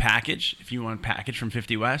 Package. If you want package from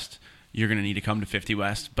 50 West, you're going to need to come to 50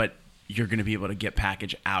 West, but you're going to be able to get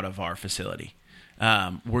package out of our facility.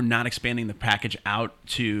 We're not expanding the package out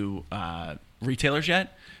to retailers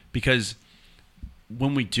yet, because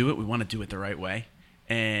when we do it, we want to do it the right way,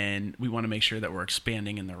 and we want to make sure that we're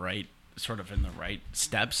expanding in the right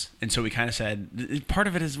steps. And so we kind of said part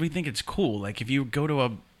of it is we think it's cool. Like if you go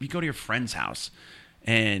to your friend's house,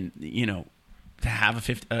 and to have a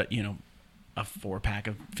 4-pack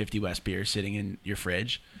of 50 West beer sitting in your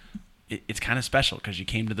fridge. It's kind of special because you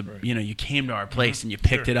came to you came to our place and you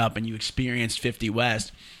picked it up and you experienced 50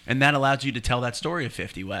 West, and that allows you to tell that story of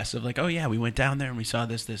 50 West of like, oh yeah, we went down there and we saw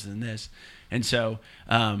this, and this. And so,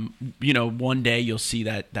 one day you'll see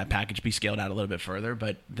that package be scaled out a little bit further,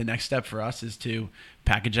 but the next step for us is to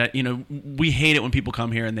package that. We hate it when people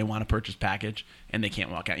come here and they want to purchase package and they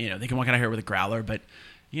can't walk out. They can walk out of here with a growler, but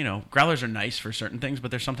growlers are nice for certain things, but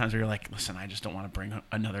there's sometimes where you're like, listen, I just don't want to bring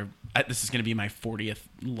another. This is going to be my 40th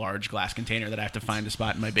large glass container that I have to find a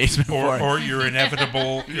spot in my basement for. Or you're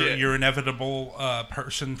inevitable. You're inevitable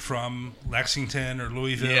person from Lexington or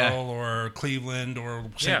Louisville or Cleveland or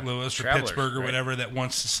St. Louis or Pittsburgh or whatever that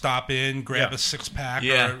wants to stop in, grab a 6-pack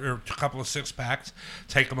or a couple of 6-packs,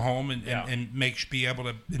 take them home and be able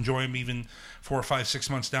to enjoy them even 4 or 5, 6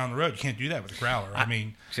 months down the road. You can't do that with a growler. I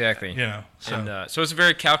mean, exactly. So it's a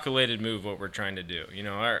very calculated move what we're trying to do. We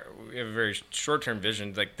have a very short-term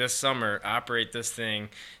vision. Like this summer, operate this thing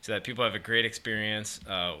so that people have a great experience.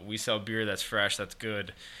 We sell beer that's fresh, that's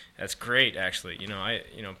good, that's great. Actually,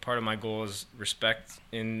 part of my goal is respect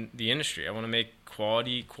in the industry. I want to make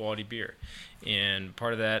quality beer. And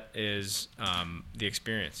part of that is the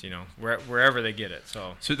experience, wherever they get it. So I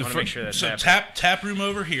want to make sure that's happening. Tap room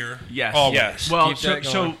over here. Yes. Always. Yes. Well,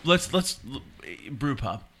 so let's brew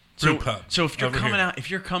pub. So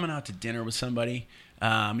if you're coming out to dinner with somebody,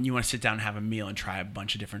 and you want to sit down and have a meal and try a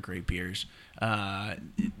bunch of different great beers,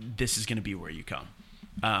 this is going to be where you come.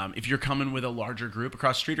 If you're coming with a larger group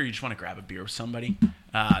across the street, or you just want to grab a beer with somebody,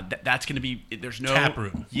 That's going to be. There's no tap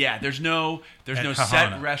room. Yeah, there's no set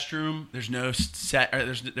Kahana. restroom. There's no set.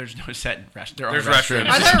 There's no set rest. There's restrooms.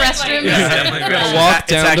 Are there restrooms? Yeah, You're gonna walk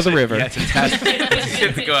down to the river. Yeah, it's attached. You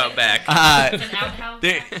have to go out back. It's an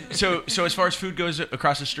outhouse. So as far as food goes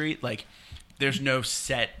across the street, like there's no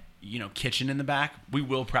set kitchen in the back. We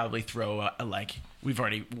will probably throw we've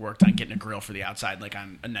already worked on getting a grill for the outside. Like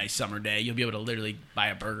on a nice summer day, you'll be able to literally buy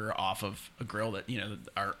a burger off of a grill that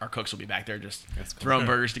our cooks will be back there just throwing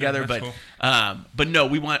burgers together. That's But but no,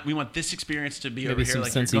 we want this experience to be Maybe over here some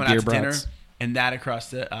like you're Cincy going out beer to dinner, brats. and that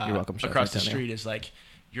across the You're welcome, Chef across the Antonio. street is like.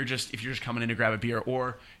 If you're just coming in to grab a beer,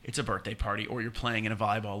 or it's a birthday party, or you're playing in a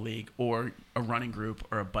volleyball league, or a running group,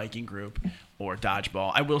 or a biking group, or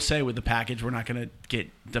dodgeball. I will say with the package, we're not going to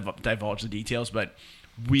divulge the details, but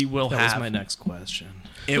we will That have. was my next question.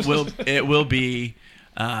 It will be.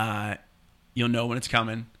 You'll know when it's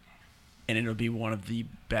coming, and it'll be one of the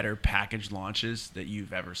better package launches that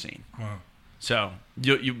you've ever seen. Wow. So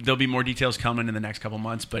there'll be more details coming in the next couple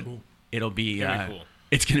months, but it'll be. Cool.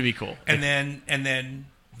 It's going to be cool. And then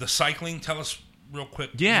the cycling. Tell us real quick.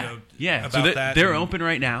 Yeah. About so that. they're open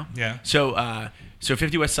right now. Yeah. So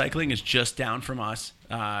 50 West Cycling is just down from us.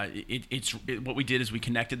 What we did is we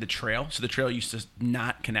connected the trail. So the trail used to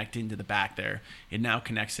not connect into the back there. It now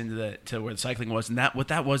connects into to where the cycling was. And what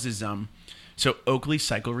that was is so Oakley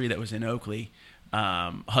Cyclery that was in Oakley,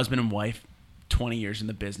 husband and wife, 20 years in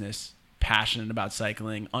the business, passionate about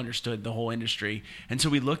cycling, understood the whole industry. And so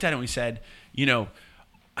we looked at it and we said,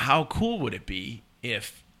 how cool would it be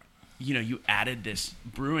if you added this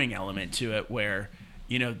brewing element to it where,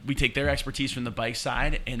 we take their expertise from the bike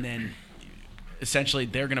side and then essentially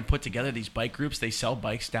they're going to put together these bike groups. They sell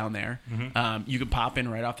bikes down there. Mm-hmm. You can pop in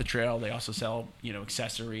right off the trail. They also sell,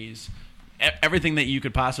 accessories, everything that you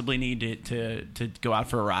could possibly need to go out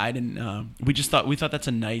for a ride. And we thought that's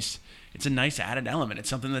a nice added element. It's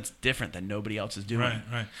something that's different that nobody else is doing.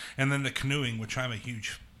 Right. And then the canoeing, which I'm a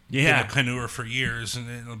huge been a canoeer for years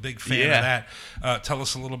and a big fan of that. Tell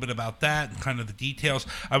us a little bit about that and kind of the details.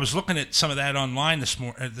 I was looking at some of that online this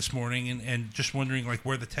morning and just wondering like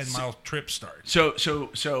where the 10-mile trip starts. So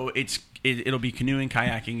it'll be canoeing,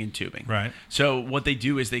 kayaking, and tubing. Right. So what they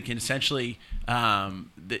do is they can essentially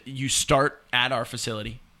you start at our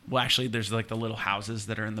facility. Well, actually, there's like the little houses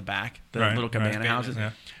that are in the back, the little cabana houses. Yeah.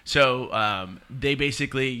 So they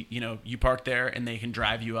basically, you park there and they can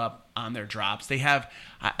drive you up on their drops. They have,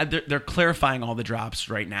 they're clarifying all the drops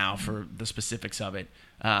right now for the specifics of it.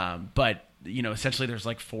 But essentially, there's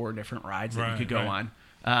like 4 different rides that you could go on,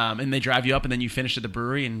 and they drive you up, and then you finish at the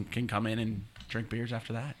brewery and can come in and drink beers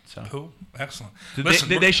after that. So cool, excellent. Listen,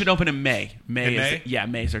 they should open in May. May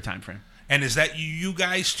is their time frame. And is that you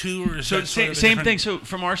guys too, or is so that sort of same thing? So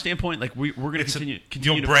from our standpoint, like we're going to continue.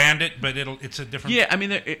 You'll brand it, but it's a different. Yeah, I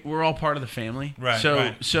mean we're all part of the family, right?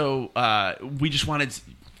 So we just wanted.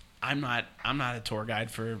 I'm not a tour guide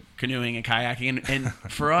for canoeing and kayaking, and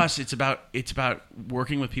for us, it's about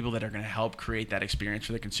working with people that are going to help create that experience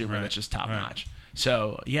for the consumer that's just top notch.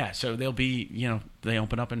 So so they'll be they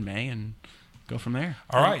open up in May and go from there.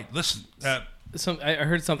 All right, listen. I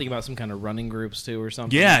heard something about some kind of running groups too, or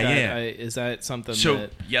something. Yeah. Is that something?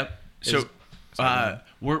 Yep. So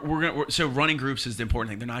running groups is the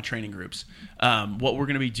important thing. They're not training groups. What we're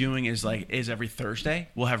going to be doing is every Thursday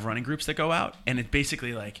we'll have running groups that go out, and it's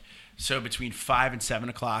basically between 5 and 7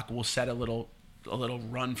 o'clock we'll set a little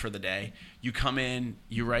run for the day. You come in,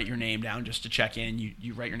 you write your name down just to check in.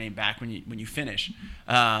 You write your name back when you finish,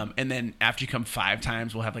 and then after you come 5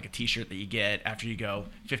 times, we'll have a T-shirt that you get. After you go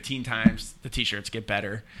 15 times, the T-shirts get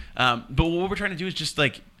better. But what we're trying to do is just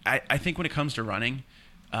I think when it comes to running,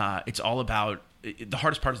 it's all about the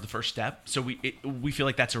hardest part is the first step. So we feel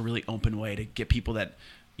like that's a really open way to get people that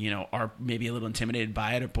are maybe a little intimidated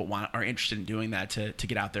by it, but are interested in doing that to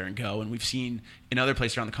get out there and go. And we've seen in other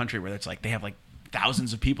places around the country where it's they have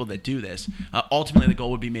thousands of people that do this. Ultimately, the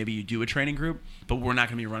goal would be maybe you do a training group, but we're not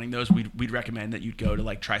going to be running those. We'd recommend that you'd go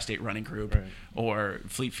to Tri-State Running Group or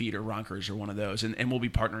Fleet Feet or Ronkers or one of those, and we'll be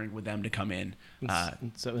partnering with them to come in.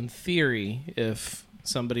 So in theory, if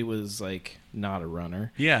somebody was not a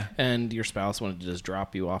runner, and your spouse wanted to just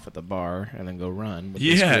drop you off at the bar and then go run, with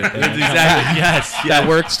exactly, yes, that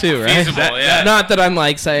works too, right? Feasible, Not that I'm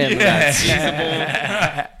saying that's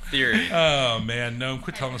feasible theory. Oh man, no!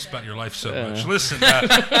 Quit telling us about your life so much. Listen,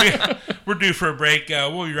 we're due for a break.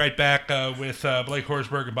 We'll be right back with Blake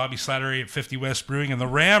Horsberg and Bobby Slattery at 50 West Brewing in the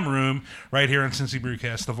Ram Room right here on Cincy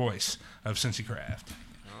Brewcast, the voice of Cincy Craft.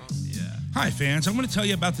 Yeah. Hi fans, I want to tell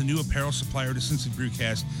you about the new apparel supplier to Cincy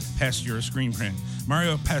Brewcast, Pastura Screen Print.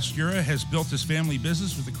 Mario Pastura has built his family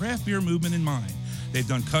business with the craft beer movement in mind. They've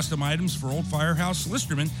done custom items for Old Firehouse,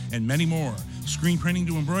 Listerman, and many more. Screen printing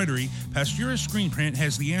to embroidery, Pastura Screen Print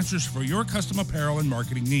has the answers for your custom apparel and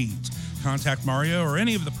marketing needs. Contact Mario or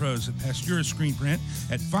any of the pros at Pastura Screen Print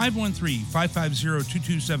at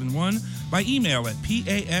 513-550-2271 by email at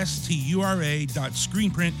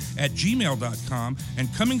pastura.screenprint@gmail.com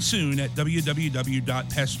and coming soon at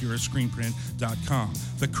www.pasturascreenprint.com.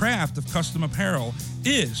 The craft of custom apparel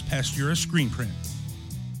is Pastura Screen Print.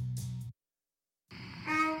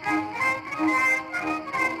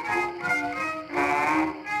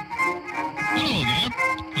 Hello there.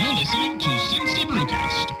 You're listening to Cincy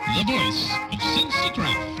Brewcast, the voice of Cincy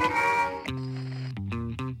Craft.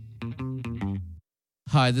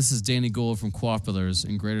 Hi, this is Danny Gould from Quaffbillers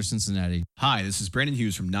in Greater Cincinnati. Hi, this is Brandon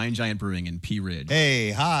Hughes from Nine Giant Brewing in Pea Ridge.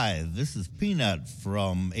 Hey, hi, this is Peanut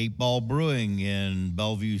from 8 Ball Brewing in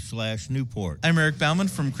Bellevue/Newport. I'm Eric Bauman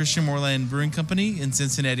from Christian Moorland Brewing Company in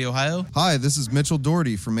Cincinnati, Ohio. Hi, this is Mitchell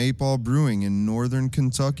Doherty from 8 Ball Brewing in Northern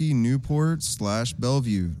Kentucky,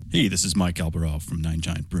 Newport/Bellevue. Hey, this is Mike Alberoff from Nine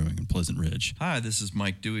Giant Brewing in Pleasant Ridge. Hi, this is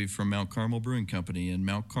Mike Dewey from Mount Carmel Brewing Company in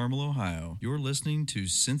Mount Carmel, Ohio. You're listening to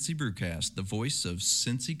Cincy Brewcast, the voice of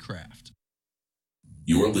Cincy Craft.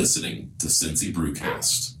 You're listening to Cincy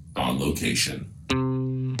Brewcast on location.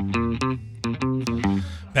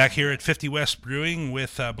 Back here at 50 West Brewing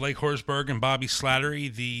with Blake Horsberg and Bobby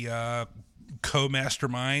Slattery, the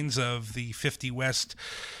co-masterminds of the 50 West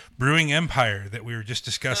Brewing Empire that we were just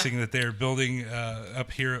discussing that they're building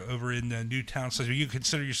up here over in Newtown. So you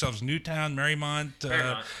consider yourselves Newtown, Marymount?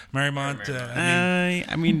 Marymount.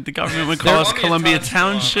 I mean, the government would call us Columbia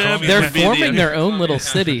Township. They're forming their own little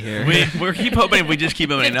city here. We keep hoping if we just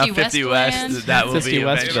keep opening up 50 West, that will 50 be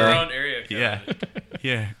West eventually. Borough. Our own area code.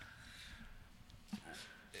 Yeah.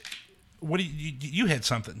 What do you had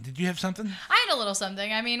something? Did you have something? I had a little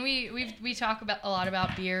something. I mean, we talk about a lot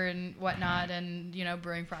about beer and whatnot, and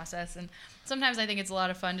brewing process, and sometimes I think it's a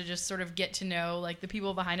lot of fun to just sort of get to know like the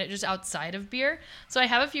people behind it just outside of beer. So I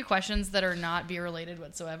have a few questions that are not beer related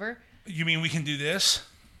whatsoever. You mean we can do this?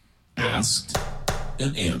 Asked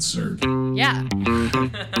and answered. Yeah,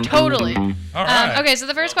 totally. All right. Okay, so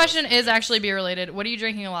the first question is actually beer related. What are you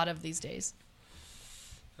drinking a lot of these days?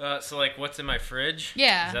 So, like, what's in my fridge?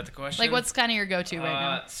 Yeah. Is that the question? Like, what's kind of your go-to right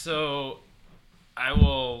now? So, I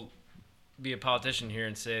will be a politician here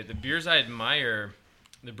and say the breweries I admire,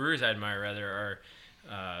 are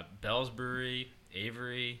Bell's Brewery,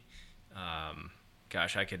 Avery. I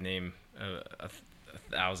could name a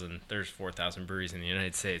thousand. There's 4,000 breweries in the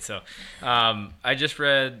United States. So, I just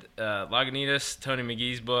read Lagunitas, Tony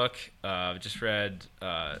McGee's book. Just read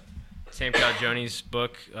Sam Calagioni's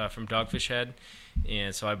book from Dogfish Head.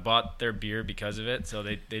 And so I bought their beer because of it. So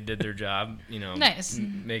they did their job, nice.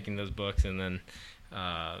 Making those books and then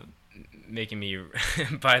making me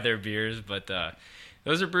buy their beers. But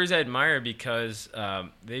those are breweries I admire because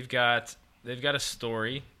they've got a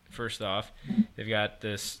story. First off, they've got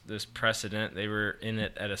this precedent. They were in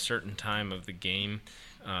it at a certain time of the game.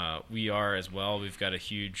 We are as well. We've got a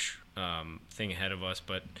huge thing ahead of us,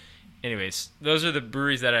 but. Anyways, those are the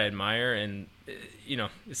breweries that I admire, and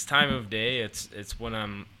it's time of day. It's when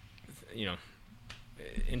I'm,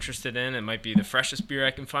 interested in. It might be the freshest beer I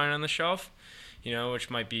can find on the shelf, which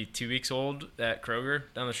might be 2 weeks old at Kroger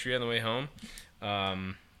down the street on the way home,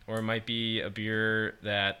 or it might be a beer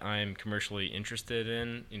that I'm commercially interested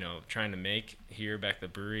in, trying to make here back at the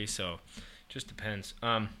brewery. So, just depends.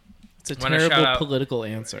 It's a terrible political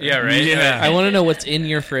answer. Yeah, right? Yeah. I want to know what's in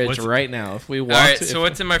your fridge right now. If we walk. All right, so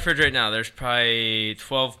what's in my fridge right now? There's probably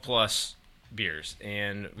 12 plus beers,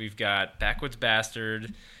 and we've got Backwoods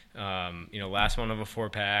Bastard, last one of a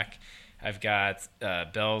 4-pack. I've got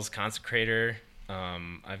Bell's Consecrator.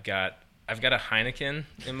 I've got a Heineken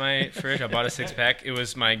in my fridge. I bought a 6-pack. It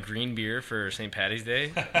was my green beer for St. Patty's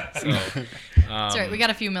Day. So, that's right. We got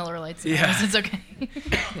a few Miller Lights. Yeah, it's okay.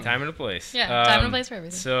 Time and a place. Yeah, time and a place for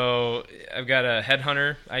everything. So I've got a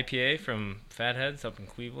Headhunter IPA from Fatheads up in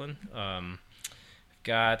Cleveland. I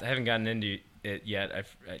haven't gotten into it yet. I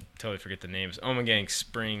totally forget the names. Omegang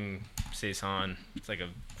Spring Saison. It's like a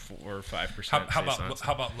 4 or 5%.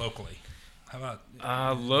 How about locally? How about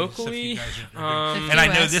locally? And I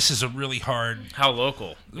know this is a really hard. How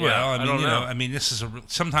local? Well, yeah, I don't know. I mean, this is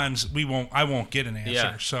sometimes I won't get an answer.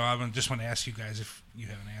 Yeah. So I just want to ask you guys if you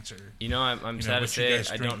have an answer. I'm sad to say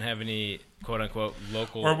I don't have any quote unquote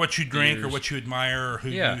local. Or what you drink, beers. Or what you admire, or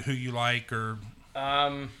who you like, or.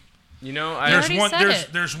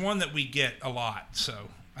 There's one that we get a lot. So.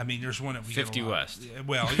 I mean, there's one that we 50 get a lot. West.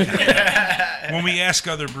 Well, when we ask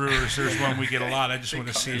other brewers, there's one we get a lot. I just want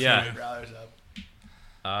to see if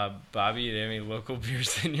Bobby, do you have any local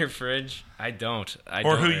beers in your fridge? I don't.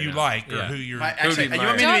 Or who you like, or who you're. Actually, you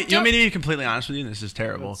want me to be completely honest with you? This is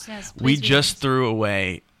terrible. Yes, We please be just honest. threw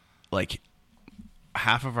away like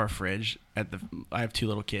half of our fridge I have 2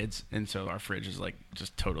 little kids, and so our fridge is like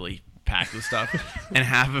just totally packed with stuff, and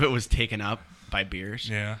half of it was taken up by beers.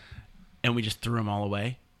 Yeah. And we just threw them all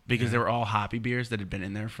away because they were all hoppy beers that had been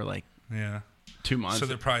in there for like 2 months. So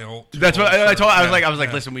they're probably old. That's what I told. I was like,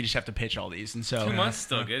 yeah. listen, we just have to pitch all these, and so 2 months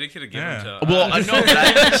still good. He could have given them to. Well, I know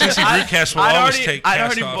that. CC Brewcast will always take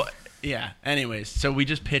cast off. Yeah. Anyways, so we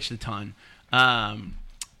just pitched a ton. I'm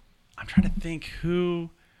trying to think who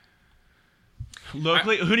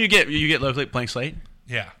locally. Who do you get? You get locally Blank Slate.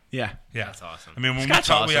 Yeah. Yeah. That's awesome. I mean, when Scott's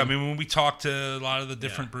we talk, awesome. when we talk to a lot of the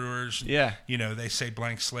different brewers, Yeah. they say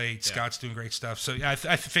Blank Slate. Scott's doing great stuff. So yeah,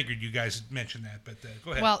 I figured you guys mentioned that, but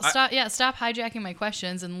go ahead. Well, stop hijacking my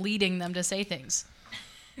questions and leading them to say things.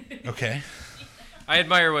 Okay. I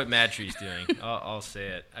admire what Mad Tree's doing. I'll say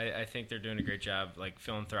it. I think they're doing a great job, like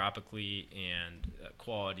philanthropically and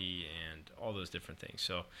quality and all those different things.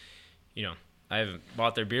 So, I haven't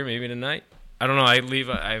bought their beer maybe tonight. I don't know.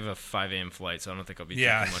 I have a 5 a.m. flight, so I don't think I'll be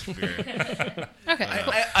drinking much beer. Okay.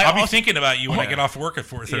 I'll be thinking about you when I get off work at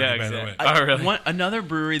 4:30. Yeah, by the way. Oh, really? Another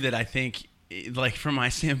brewery that I think, like from my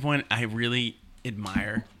standpoint, I really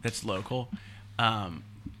admire that's local,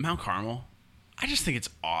 Mount Carmel. I just think it's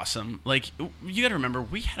awesome. Like, you got to remember,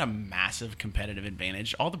 we had a massive competitive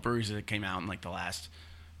advantage. All the breweries that came out in like the last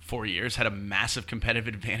 4 years had a massive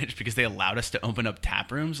competitive advantage because they allowed us to open up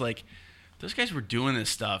tap rooms. Like, those guys were doing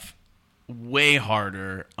this stuff way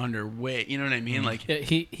harder you know what I mean? Like,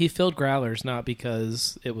 he filled growlers not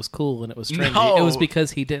because it was cool and it was trendy. No. It was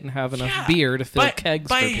because he didn't have enough beer to fill kegs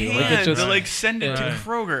by for people. hand, Like, it's just, to send it to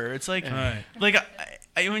Kroger. It's like, Right. like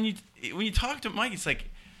when you talk to Mike, it's like,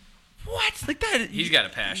 what? Like that? He's got a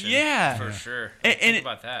passion. Yeah, for sure. And Think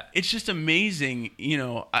about that. It's just amazing.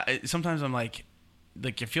 Sometimes I'm like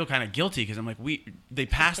I feel kind of guilty because I'm like, they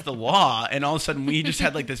passed the law, and all of a sudden we just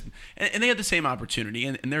had like this, and they had the same opportunity,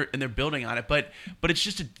 and they're building on it, but it's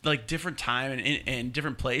just a different time and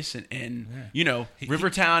different place, and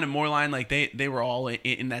Rivertown and Moorline, like they were all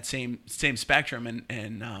in that same spectrum,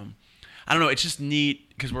 and I don't know, it's just neat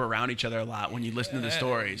because we're around each other a lot when you listen to the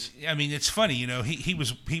stories. I mean, it's funny, he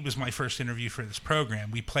was my first interview for this program.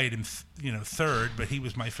 We played him, third, but he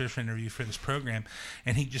was my first interview for this program,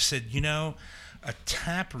 and he just said, a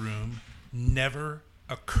tap room never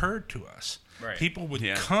occurred to us. Right. People would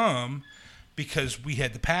come because we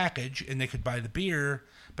had the package and they could buy the beer,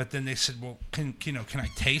 but then they said, "Well, can I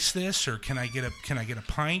taste this, or can I get a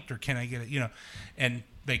pint, or can I get and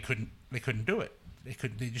they couldn't do it.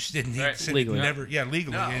 They just didn't. Right. Said Legally.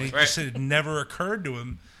 legally. No, and he right. just said it never occurred to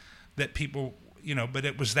him that people, but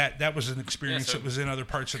it was that was an experience so that was in other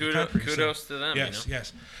parts of the country. Kudos to them. Yes,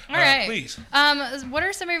 yes. All right. Please. What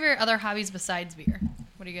are some of your other hobbies besides beer?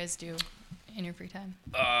 What do you guys do in your free time?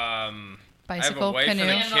 Bicycle, I have a wife canoe,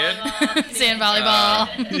 and a kid. sand volleyball.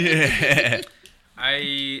 Yeah.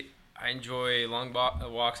 I enjoy long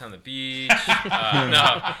walks on the beach. No,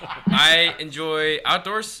 I enjoy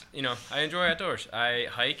outdoors. I enjoy outdoors. I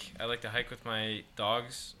hike. I like to hike with my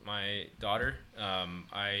dogs, my daughter.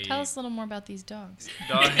 Tell us a little more about these dogs.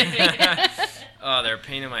 Oh, they're a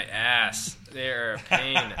pain in my ass. They're a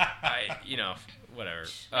pain. Whatever.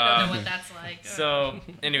 I don't know what that's like. So,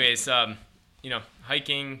 anyways,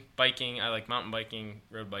 hiking, biking. I like mountain biking,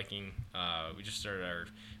 road biking. We just started our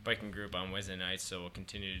biking group on Wednesday nights, so we'll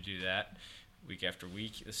continue to do that week after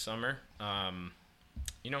week this summer.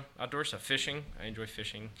 Outdoor stuff, fishing. I enjoy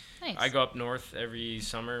fishing. Nice. I go up north every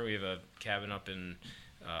summer. We have a cabin up in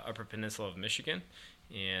Upper Peninsula of Michigan,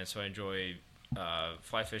 and so I enjoy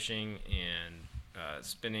fly fishing and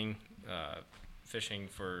spinning, fishing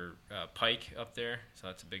for pike up there. So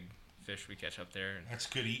that's a big fish we catch up there. That's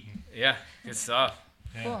good eating. Yeah, good stuff.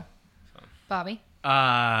 Yeah. Cool. Bobby?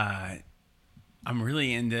 I'm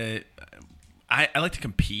really into. I like to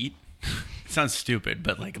compete. It sounds stupid,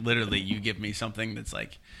 but like literally, you give me something that's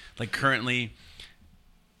like currently,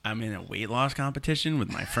 I'm in a weight loss competition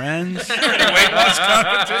with my friends. Weight loss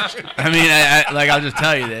competition. I mean, I'll just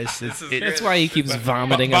tell you this. That's why he keeps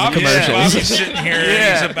vomiting on the Bobby's commercials. sitting here.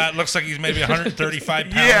 Yeah. And looks like he's maybe 135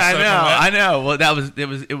 pounds. Yeah, soaking I know.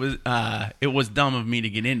 Well, it was dumb of me to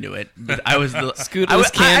get into it, but I was Scoot was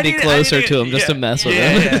candy closer to him just to mess with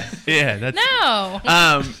him. Yeah, that's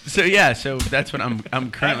No. So that's what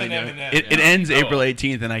I'm currently doing. It ends April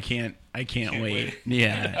 18th, and I can't wait.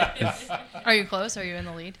 Yeah. Are you close? Are you in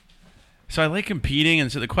the lead? So I like competing,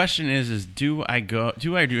 and so the question is do I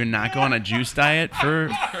not go on a juice diet for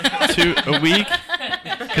a week?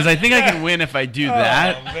 Because Because I think I can win if I do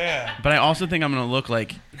that. Man. But I also think I'm gonna look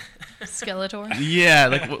like. Skeletor. Yeah,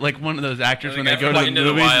 like one of those actors when they go to the into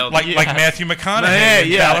the movies, wild. Like Matthew McConaughey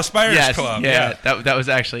in Dallas Buyers Club. Yeah, that was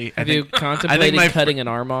actually. Have you contemplated cutting an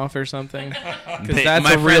arm off or something? Because that's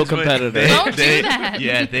my a real friends would- competitor. Don't do that.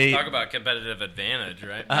 Yeah, they. Talk about competitive advantage,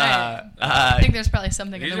 right? I think there's probably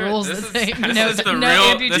something in the rules that say no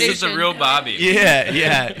amputation. This is the real Bobby.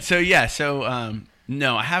 Yeah. So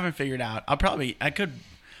no, I haven't figured out.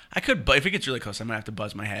 I could, but if it gets really close, I'm gonna have to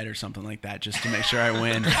buzz my head or something like that just to make sure I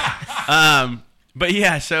win. But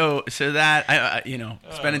yeah, so that I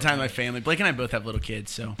spending time with my family. Blake and I both have little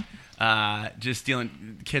kids, so just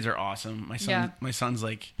kids are awesome. My son's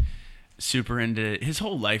like super into. His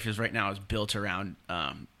whole life is built around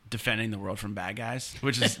defending the world from bad guys,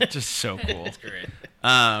 which is just so cool. That's great.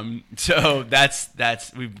 So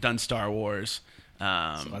that's we've done Star Wars. So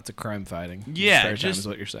lots of crime fighting. Yeah, Spare time is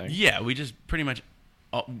what you're saying. Yeah, we just pretty much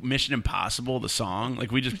Mission Impossible, the song.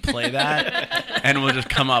 Like we just play that, and we'll just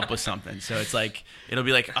come up with something. So it's like it'll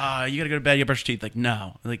be like, you gotta go to bed. You gotta brush your teeth. Like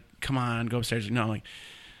no, like come on, go upstairs. Like, no, like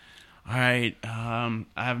all right, I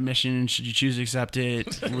have a mission. Should you choose to accept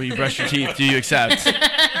it? Will you brush your teeth? Do you accept?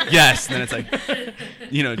 Yes. And then it's like,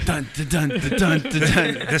 dun dun dun dun dun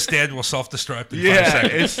dun. This dad will self-destruct in 5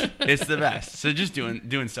 seconds. It's the best. So just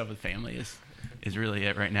doing stuff with family is really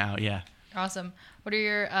it right now. Yeah. Awesome. What are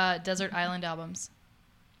your desert island albums?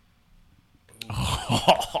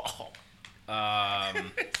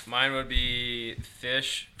 Mine would be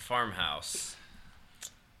Fish Farmhouse.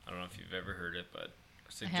 I don't know if you've ever heard it, but I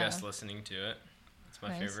suggest listening to it. It's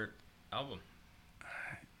my favorite album.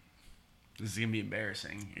 This is gonna be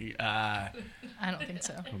embarrassing. I don't think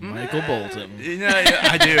so. Michael Bolton. No,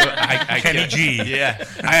 I do. I Kenny G. Yeah,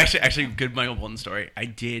 I actually good Michael Bolton story.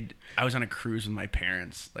 I was on a cruise with my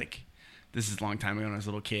parents. Like, this is a long time ago when I was a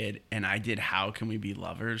little kid, and I did "How Can We Be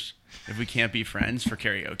Lovers If We Can't Be Friends" for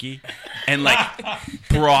karaoke, and like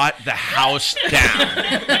brought the house down.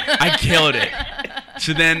 I killed it.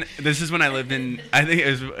 So then, this is when I lived in. I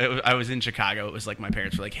think I was in Chicago. It was like my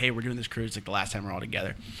parents were like, "Hey, we're doing this cruise. Like the last time we're all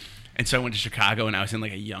together." And so I went to Chicago, and I was in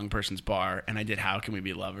like a young person's bar, and I did "How Can We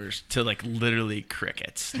Be Lovers" to like literally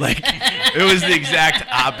crickets. Like it was the exact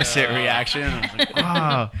opposite reaction. I was like,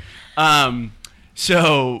 wow. I'm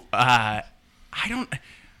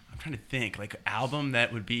trying to think like album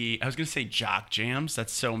that would be. I was gonna say Jock Jams.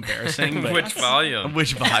 That's so embarrassing. But Which volume?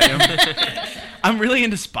 Which volume? I'm really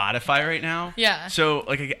into Spotify right now. Yeah. So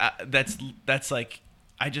like that's like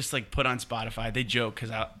I just like put on Spotify. They joke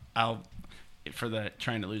because I'll for the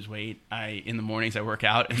trying to lose weight. In the mornings I work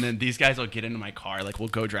out, and then these guys will get into my car. Like we'll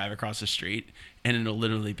go drive across the street, and it'll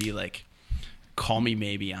literally be like, "Call Me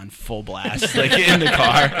Maybe" on full blast, like in the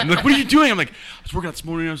car. I'm like, "What are you doing?" I'm like, "I was working out this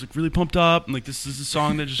morning. I was like really pumped up. I'm like, this is a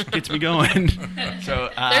song that just gets me going."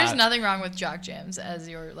 So there's nothing wrong with Jock Jams as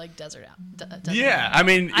your like desert yeah, I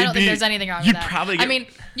mean, I don't think there's anything wrong with that. Probably I mean,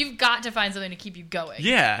 you've got to find something to keep you going.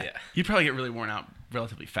 Yeah, you'd probably get really worn out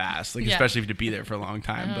relatively fast, like especially if you had to be there for a long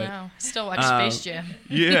time. I don't know. Still watch Space Jam.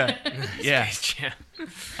 Yeah, yeah. Space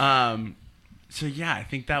Jam. So yeah, I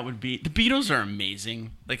think that would be the Beatles are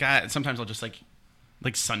amazing. Like sometimes I'll just like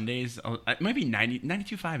Sundays. It might be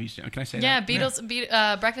 92.5 East. Can I say that? Yeah, Beatles.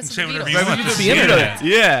 Breakfast with the Beatles.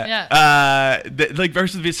 Yeah. Like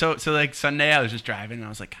versus so like Sunday I was just driving and I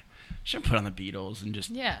was like, should put on the Beatles and just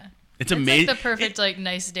It's amazing. Like the perfect like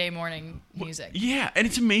nice day morning music. Yeah, and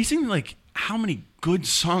it's amazing like how many good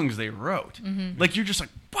songs they wrote. Mm-hmm. Like you're just like,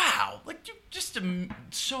 wow, like you just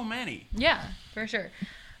so many. Yeah, for sure.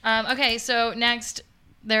 Okay, so next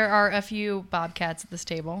there are a few Bobcats at this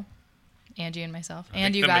table. Angie and myself,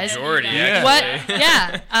 and you guys. Majority, what?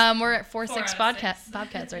 Yeah, we're at 4-6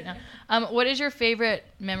 Bobcats right now. What is your favorite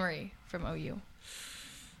memory from OU?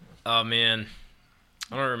 Oh man,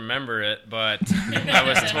 I don't remember it, but I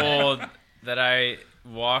was told that I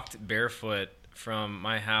walked barefoot from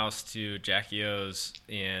my house to Jackie O's,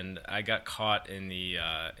 and I got caught in the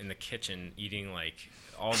kitchen eating like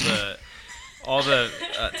all the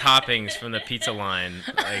toppings from the pizza line.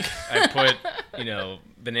 Like I put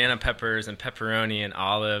banana peppers and pepperoni and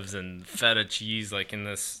olives and feta cheese like in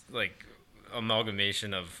this like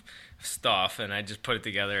amalgamation of stuff, and I just put it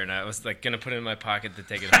together, and I was like gonna put it in my pocket to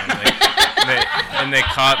take it home. And they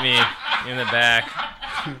caught me in the back,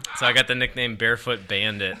 so I got the nickname Barefoot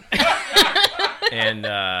Bandit. And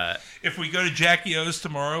if we go to Jackie O's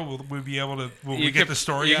tomorrow, will we be able to? Will we get the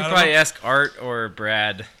story you out could of probably them? ask Art or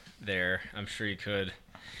Brad there. I'm sure you could.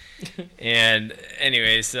 And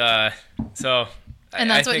anyways, so. And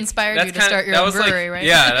that's what inspired you to start your own brewery, right?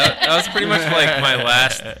 Yeah, that was pretty much like my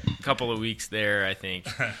last couple of weeks there, I think.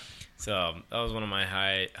 So that was one of my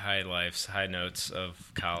high notes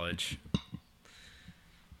of college.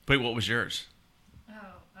 Wait, what was yours?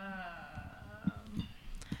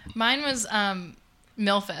 Mine was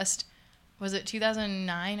Millfest. Was it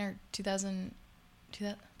 2009 or 2000?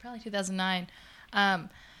 Probably 2009.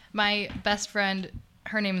 My best friend,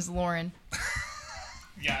 her name is Lauren.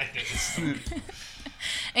 Yeah, I did.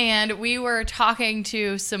 And we were talking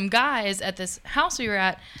to some guys at this house we were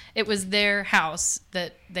at. It was their house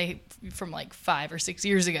that they, from like 5 or 6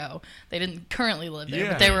 years ago. They didn't currently live there,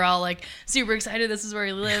 but they were all like super excited. This is where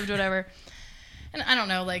he lived, whatever. And I don't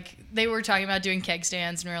know, like they were talking about doing keg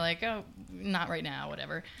stands, and we were like, oh, not right now,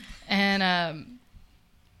 whatever. And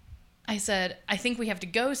I said, I think we have to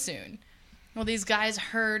go soon. Well, these guys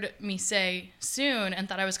heard me say soon and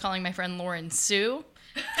thought I was calling my friend Lauren Sue.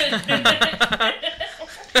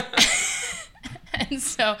 And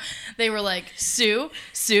so they were like, Sue,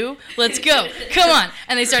 let's go. Come on.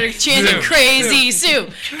 And they started chanting, crazy Sue,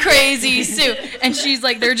 crazy Sue. And she's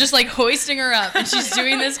like, they're just like hoisting her up. And she's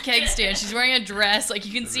doing this keg stand. She's wearing a dress. Like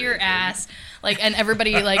you can see her ass. Like, and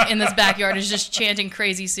everybody like in this backyard is just chanting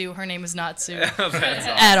crazy Sue. Her name is not Sue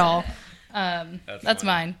at all. That's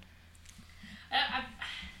mine.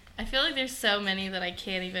 I feel like there's so many that I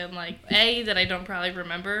can't even like. A, that I don't probably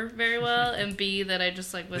remember very well, and B, that I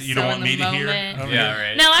just like was you so don't want in the me to moment. hear? Yeah,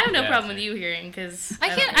 right. No, I have no problem with you hearing because I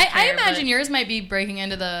can't. I imagine yours might be breaking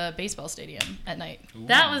into the baseball stadium at night. Ooh.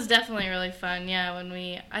 That was definitely really fun. Yeah,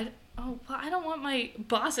 when I don't want my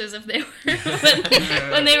bosses if they were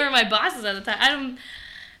when they were my bosses at the time.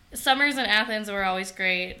 Summers in Athens were always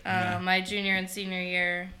great. My junior and senior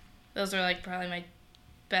year, those were like probably my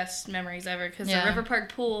best memories ever because the River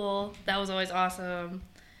Park pool, that was always awesome.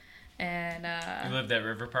 And you lived at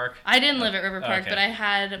River Park? I didn't live at River Park, but I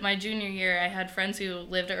had my junior year, I had friends who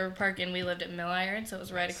lived at River Park, and we lived at Mill Iron, so it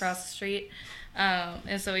was right across the street.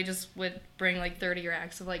 And so we just would bring like 30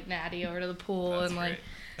 racks of like natty over to the pool. That's and like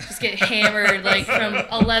great. Just get hammered like from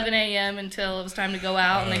 11 a.m. until it was time to go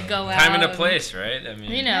out, and then go out. Time and a place, right? I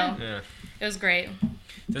mean, it was great.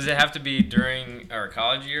 Does it have to be during our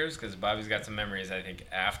college years? Because Bobby's got some memories, I think,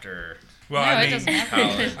 after. Well, no, I mean,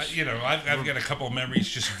 college. I've got a couple of memories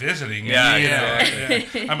just visiting. Yeah.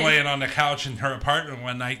 I'm laying on the couch in her apartment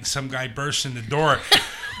one night, and some guy bursts in the door.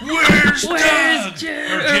 Where's Dan?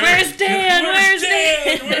 Where's Dan?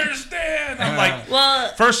 Where's Dan? I'm like,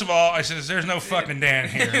 well, first of all, I says, there's no fucking Dan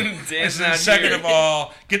here. Dan's not second here. of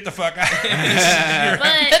all, get the fuck out. But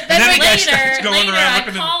then later I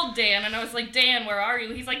around called Dan and I was like, Dan, where are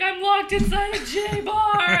you? He's like, I'm locked inside a J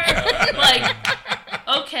bar. Like,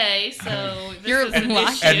 okay, so this was an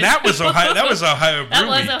issue. And that was Ohio. That was Ohio Brew That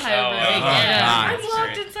was Week. Ohio Brew Week. Yeah. I'm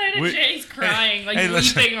locked inside a J. He's crying, like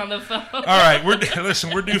weeping on the phone. All right, we're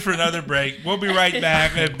due for another break. We'll be right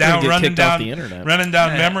back. Running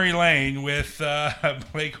down memory lane with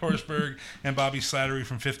Blake Horsberg and Bobby Slattery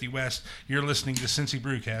from 50 West. You're listening to Cincy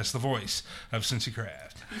Brewcast, the voice of Cincy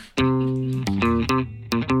Craft.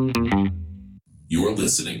 You're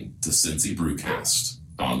listening to Cincy Brewcast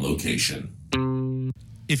on location.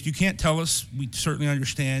 If you can't tell us, we certainly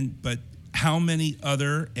understand, but how many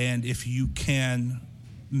other, and if you can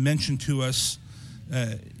mention to us,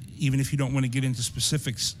 even if you don't want to get into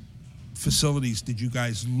specifics, facilities did you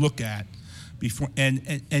guys look at before? And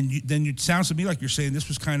then it sounds to me like you're saying this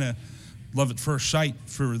was kind of love at first sight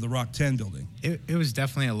for the Rock 10 building. It was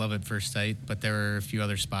definitely a love at first sight, but there were a few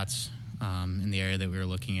other spots in the area that we were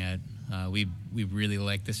looking at. We really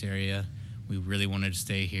liked this area. We really wanted to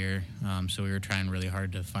stay here, so we were trying really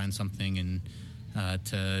hard to find something and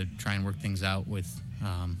to try and work things out with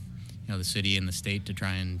the city and the state to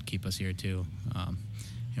try and keep us here too.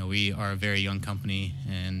 We are a very young company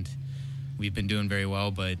and we've been doing very well,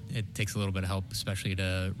 but it takes a little bit of help, especially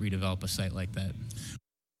to redevelop a site like that.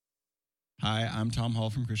 Hi, I'm Tom Hall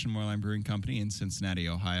from Christian Moreline Brewing Company in Cincinnati,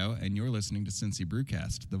 Ohio, and you're listening to Cincy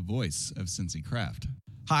Brewcast, the voice of Cincy Craft.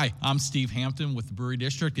 Hi, I'm Steve Hampton with the Brewery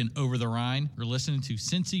District in Over the Rhine. You're listening to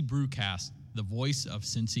Cincy Brewcast, the voice of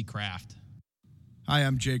Cincy Craft. Hi,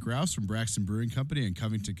 I'm Jake Rouse from Braxton Brewing Company in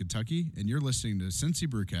Covington, Kentucky, and you're listening to Cincy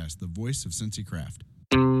Brewcast, the voice of Cincy Craft.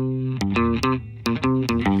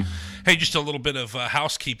 Hey, just a little bit of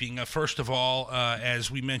housekeeping. First of all,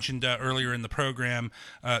 as we mentioned earlier in the program,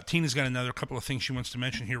 Tina's got another couple of things she wants to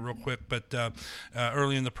mention here real quick. But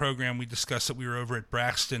early in the program, we discussed that we were over at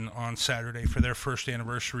Braxton on Saturday for their first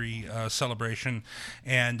anniversary celebration.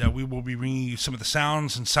 And we will be bringing you some of the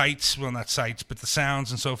sounds and sights. Well, not sights, but the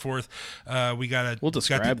sounds and so forth. We'll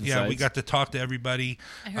describe the sights. We got to talk to everybody.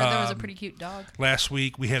 I heard there was a pretty cute dog. Last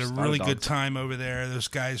week, we had a really good time over there. Those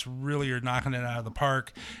guys really are knocking it out of the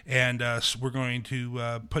park. And and we're going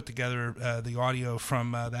to put together the audio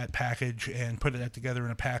from that package and put that together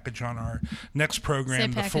in a package on our next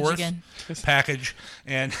program, the 4th again. Package,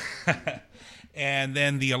 and and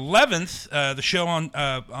then the 11th, the show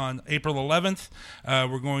on April 11th,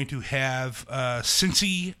 we're going to have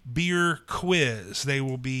Cincy Beer Quiz. They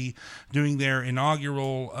will be doing their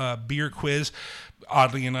inaugural beer quiz,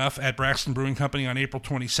 oddly enough, at Braxton Brewing Company on April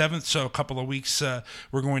 27th. So a couple of weeks,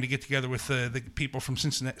 we're going to get together with the people from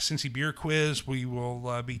Cincy Beer Quiz. We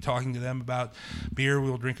will be talking to them about beer.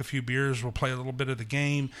 We'll drink a few beers. We'll play a little bit of the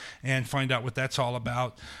game and find out what that's all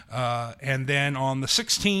about. And then on the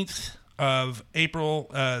 16th of April,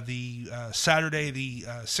 the Saturday, the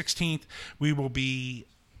 16th, we will be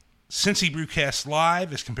Cincy Brewcast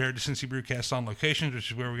Live as compared to Cincy Brewcast on Location, which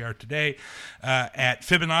is where we are today, at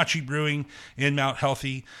Fibonacci Brewing in Mount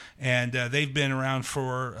Healthy. And they've been around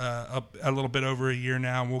for a little bit over a year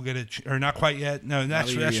now. We'll get it, or not quite yet. No,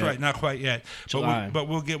 that's right, not quite yet. But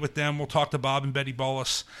we'll get with them. We'll talk to Bob and Betty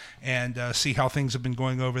Bolus and see how things have been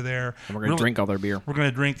going over there. And we're going to drink all their beer. We're going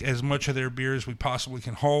to drink as much of their beer as we possibly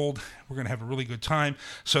can hold. We're going to have a really good time.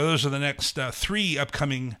 So those are the next 3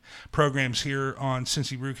 upcoming programs here on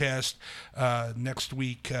Cincy Brewcast. Next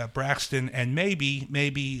week, Braxton, and maybe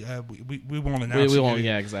we won't announce. We won't,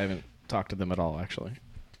 because I haven't talked to them at all, actually.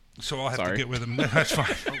 So I'll have to get with them. That's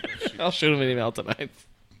fine. I'll shoot them an email tonight.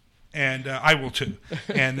 And I will too.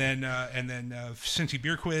 And then Cincy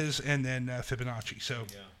Beer Quiz, and then Fibonacci. So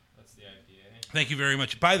yeah, that's the IPA. Thank you very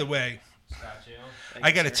much. By the way,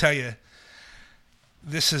 I got to tell you,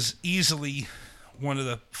 this is easily one of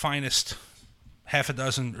the finest half a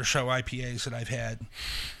dozen or so IPAs that I've had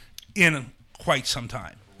in quite some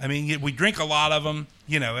time. I mean, we drink a lot of them.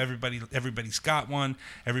 Everybody's got one.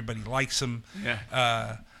 Everybody likes them. Yeah.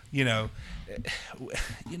 A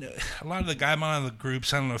lot of the guys on the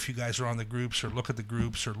groups, I don't know if you guys are on the groups or look at the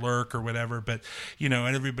groups or lurk or whatever, but, and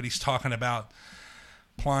everybody's talking about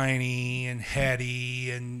Pliny and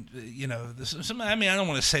Hetty and, I don't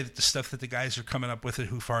want to say that the stuff that the guys are coming up with at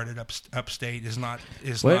Who Farted Upstate is not.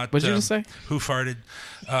 What did you just say? Who Farted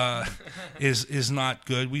is not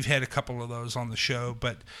good. We've had a couple of those on the show,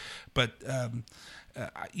 but I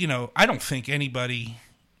don't think anybody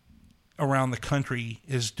around the country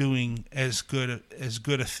is doing as good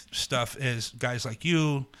stuff as guys like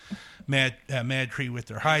you, Mad Tree with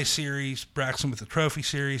their High series, Braxton with the Trophy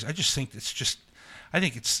series. I just think it's just. I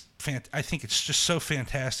think it's just so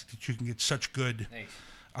fantastic that you can get such good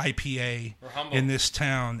IPA in this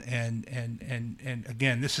town, and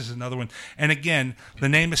again, this is another one. And again, the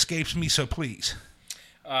name escapes me, so please.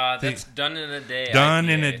 That's Done in a Day. Done IPA.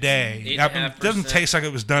 in a Day. It doesn't taste like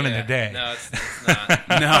it was done in a day. No, it's not.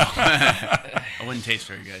 No, it wouldn't taste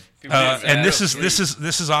very good. And this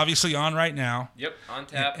is obviously on right now. Yep, on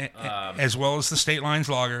tap. As well as the State Lines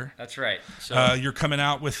Lager. That's right. So you're coming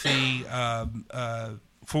out with the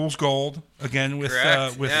Fool's Gold again with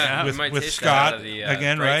Scott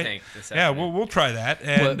again, right? Yeah, we'll try that.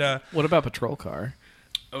 And what about Patrol Car?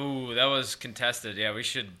 Oh, that was contested. Yeah, we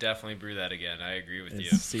should definitely brew that again. I agree with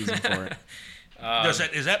you. Season for it.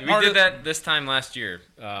 Is that we part did that this time last year.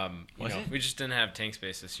 We just didn't have tank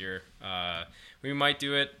space this year. We might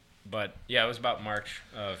do it, but yeah, it was about March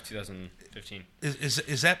of 2015.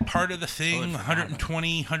 Is that part of the thing?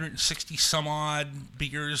 120, 160 some odd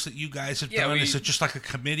beers that you guys have done? Is it just like a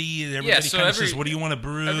committee? And everybody kind of says, "What do you want to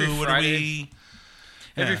brew? What do we?"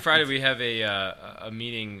 Every Friday we have a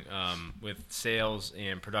meeting with sales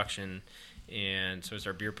and production, and so it's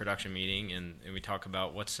our beer production meeting, and we talk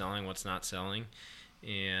about what's selling, what's not selling,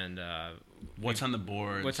 and what's on the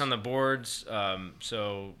boards. What's on the boards?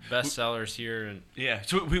 So best sellers here, and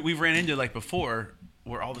So we've ran into before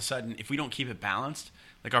where all of a sudden, if we don't keep it balanced,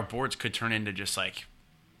 our boards could turn into just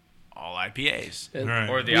all IPAs. Right.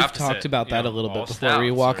 Or the We've opposite. talked about that a little bit before.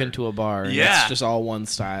 You walk into a bar and it's just all one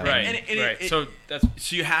style. Right. So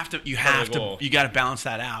you got to balance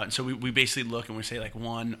that out. And so we basically look and we say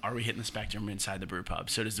one, are we hitting the spectrum inside the brew pub?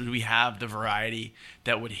 So do we have the variety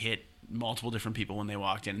that would hit multiple different people when they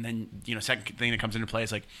walked in? And then, second thing that comes into play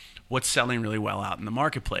is what's selling really well out in the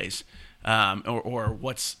marketplace, or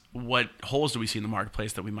what holes do we see in the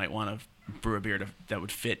marketplace that we might want to brew a beer that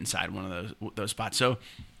would fit inside one of those spots. So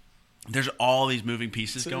there's all these moving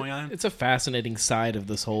pieces going on. It's a fascinating side of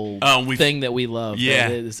this whole thing that we love. Yeah,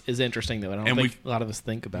 that is interesting though. I don't think a lot of us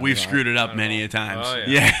think about. We've screwed it up many a times. Oh,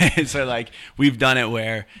 yeah. So we've done it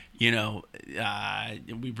where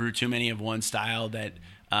we brew too many of one style that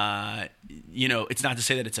it's not to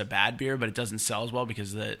say that it's a bad beer, but it doesn't sell as well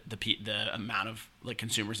because the amount of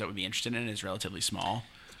consumers that would be interested in it is relatively small.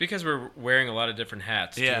 because we're wearing a lot of different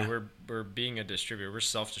hats. Yeah. Too. We're being a distributor. We're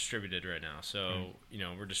self-distributed right now. So,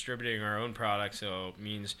 we're distributing our own product. So it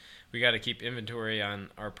means we got to keep inventory on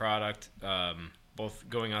our product, both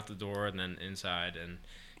going out the door and then inside. And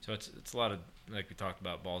so it's a lot of, like we talked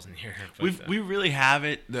about, balls in the air. But, we really have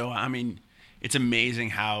it, though. I mean, it's amazing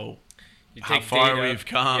how take far data, we've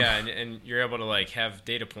come. Yeah, and you're able to like have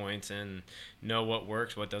data points and know what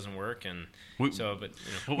works, what doesn't work, and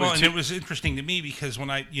and it was interesting to me because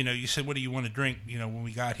when you said, "What do you want to drink?" When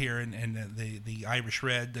we got here, and the Irish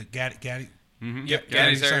Red, the Gaddy. Mm-hmm. Yep,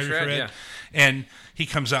 Gaddy's Irish Red, yeah. And he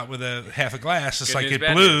comes out with a half a glass. It's Good like news, it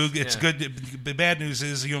bad blew. news. It's good. The bad news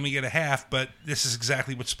is you only get a half, but this is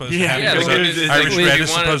exactly what's supposed to Yeah. happen. Yeah, because the good news is Irish like, Red you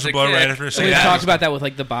is want supposed it to to blow kick. right after a We've second. talked about that with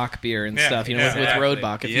like the Bach beer and Yeah, stuff. You know, yeah. with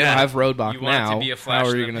Roadbach. If you Yeah. don't have Roadbach You want now, it to be a flash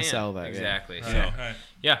how are in you the going to pan. sell that? Exactly.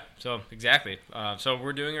 Yeah. So exactly. So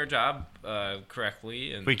we're doing our job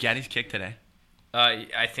correctly. And Wait, Gaddy's kicked today?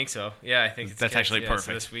 I think so. Yeah, I think it's That's kicked, actually so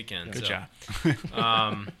perfect. this weekend. Good so.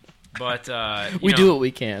 job. But we do what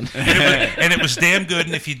we can. And it was damn good.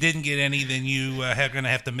 And if you didn't get any, then you are going to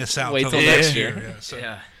have to miss out Wait till till next next year. year.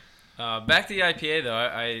 Yeah, so. Back to the IPA though.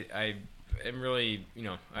 I am really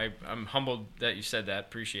I'm humbled that you said that.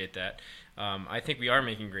 Appreciate that. I think we are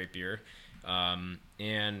making great beer, and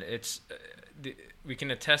it's we can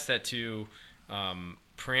attest that to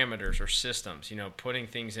parameters or systems. Putting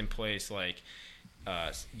things in place like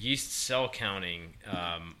yeast cell counting,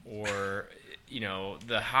 or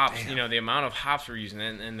the hops, the amount of hops we're using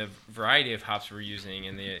and the variety of hops we're using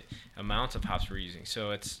and the amounts of hops we're using.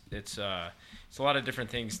 So it's a lot of different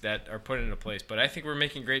things that are put into place. But I think we're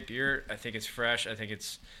making great beer. I think it's fresh. I think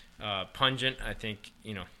it's pungent. I think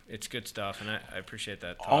it's good stuff, and I appreciate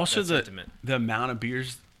that. Also, that sentiment. the amount of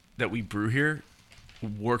beers that we brew here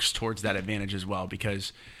works towards that advantage as well,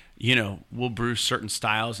 because we'll brew certain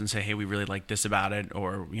styles and say, hey, we really like this about it,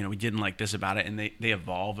 or we didn't like this about it, and they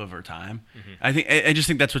evolve over time. Mm-hmm. I just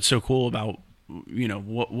think that's what's so cool about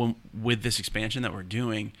what with this expansion that we're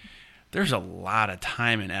doing. There's a lot of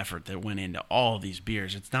time and effort that went into all of these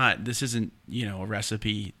beers. This isn't a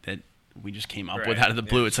recipe that we just came up with out of the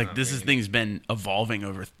blue. Yeah, it's like this thing's been evolving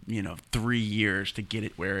over 3 years to get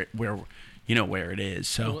it where it is.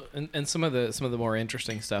 So and some of the more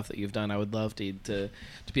interesting stuff that you've done, I would love to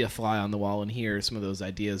be a fly on the wall and hear some of those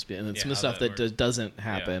ideas, and then some of the stuff that doesn't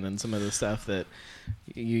happen, and some of the stuff that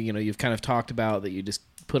you've kind of talked about that you just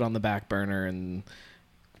put on the back burner, and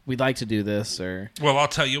we'd like to do this. Or well, I'll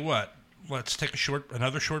tell you what. Let's take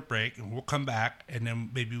another short break, and we'll come back, and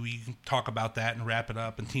then maybe we can talk about that and wrap it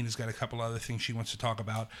up. And Tina's got a couple other things she wants to talk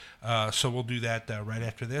about, so we'll do that right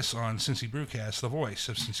after this on Cincy Brewcast, the voice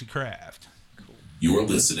of Cincy Craft. Cool. You're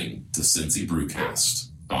listening to Cincy Brewcast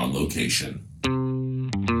on location.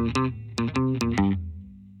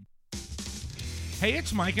 Hey,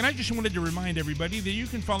 it's Mike, and I just wanted to remind everybody that you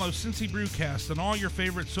can follow Cincy Brewcast on all your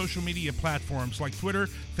favorite social media platforms like Twitter,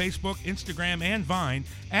 Facebook, Instagram, and Vine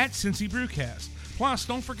at Cincy Brewcast. Plus,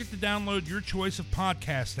 don't forget to download your choice of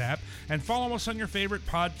podcast app and follow us on your favorite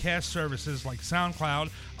podcast services like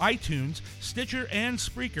SoundCloud, iTunes, Stitcher, and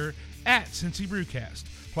Spreaker at Cincy Brewcast.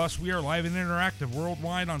 Plus, we are live and interactive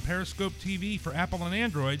worldwide on Periscope TV for Apple and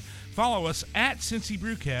Android. Follow us at Cincy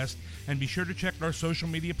Brewcast, and be sure to check our social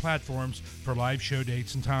media platforms for live show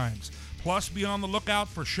dates and times. Plus, be on the lookout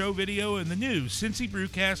for show video in the new Cincy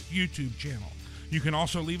Brewcast YouTube channel. You can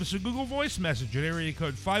also leave us a Google Voice message at area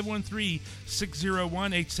code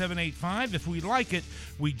 513-601-8785. If we like it,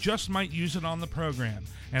 we just might use it on the program.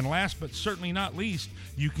 And last but certainly not least,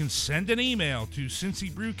 you can send an email to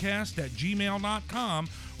cincybrewcast@gmail.com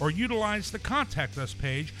or utilize the Contact Us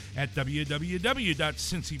page at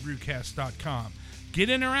www.cincybrewcast.com. Get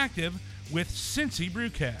interactive with Cincy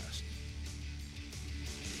Brewcast.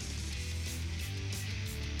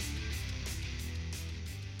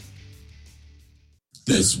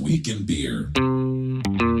 This Week in Beer.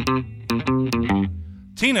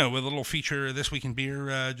 Tina with a little feature this week in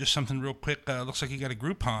beer, just something real quick. Looks like you got a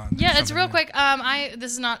Groupon. Yeah, it's real quick.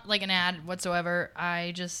 This is not like an ad whatsoever.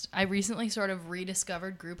 I recently sort of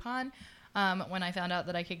rediscovered Groupon when I found out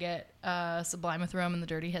that I could get Sublime with Rome and the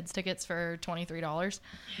Dirty Heads tickets for $23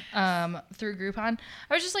 through Groupon.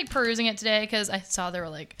 I was just like perusing it today because I saw there were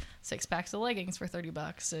like 6 packs of leggings for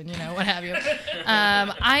 $30 and what have you.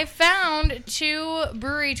 I found 2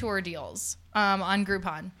 brewery tour deals on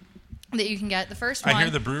Groupon that you can get. The first one, I hear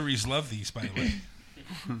the breweries love these, by the way.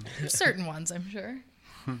 certain ones, I'm sure.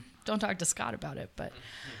 Don't talk to Scott about it, but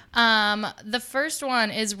the first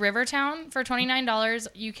one is Rivertown for $29.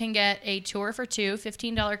 You can get a tour for 2,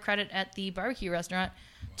 $15 credit at the barbecue restaurant,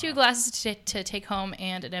 2 glasses to take home,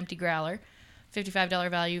 and an empty growler $55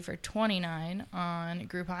 value for $29 on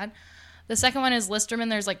Groupon. The second one is Listermann.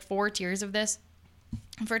 There's like 4 tiers of this.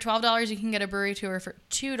 For $12, you can get a brewery tour for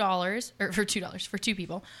 $2, or for two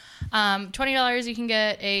people. $20, you can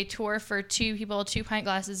get a tour for 2 people, 2 pint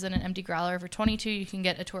glasses and an empty growler. For $22, you can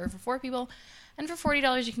get a tour for 4 people. And for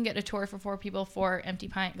 $40, you can get a tour for 4 people, 4 empty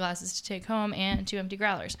pint glasses to take home, and 2 empty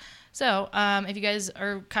growlers. So if you guys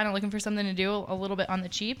are kind of looking for something to do a little bit on the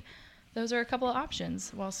cheap, those are a couple of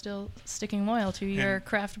options while still sticking loyal to your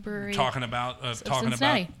craft brewery. Talking about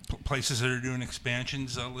places that are doing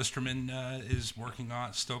expansions, Listermann is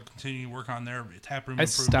still continuing to work on their tap room. I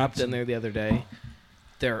stopped in there the other day.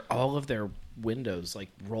 All of their windows like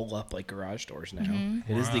roll up like garage doors now.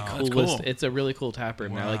 Mm-hmm. It is the coolest. Cool. It's a really cool tap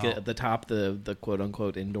room now. Like at the top, the quote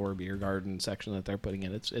unquote indoor beer garden section that they're putting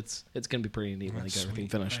in. It's gonna be pretty neat when they get everything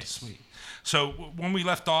finished. That's sweet. So when we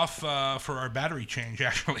left off for our battery change,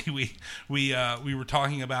 actually we were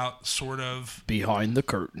talking about sort of behind the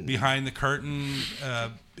curtain. Behind the curtain,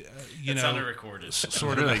 It's under-recorded.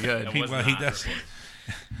 Sort really of good. He does.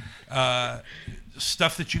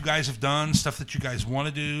 Stuff that you guys have done, stuff that you guys want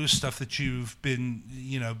to do, stuff that you've been.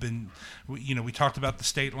 We talked about the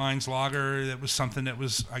State Lines Lager. That was something that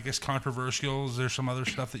was, I guess, controversial. Is there some other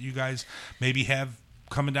stuff that you guys maybe have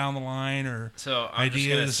coming down the line, or so I'm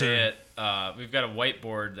ideas? Just gonna say it. We've got a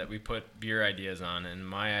whiteboard that we put beer ideas on, and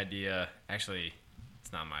my idea, actually,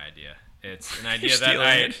 it's not my idea. It's an idea that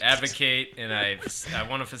I advocate and I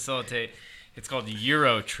want to facilitate. It's called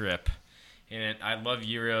Euro Trip. And I love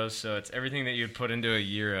gyros, so it's everything that you'd put into a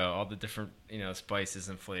gyro, all the different spices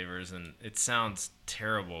and flavors. And it sounds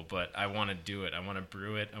terrible, but I want to do it. I want to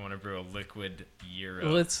brew it. I want to brew a liquid gyro.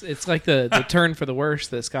 Well, it's like the turn for the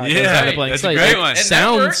worst that Scott goes out of playing. That's a great one.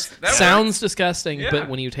 Sounds disgusting, but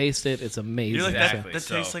when you taste it, it's amazing. You're like, exactly. that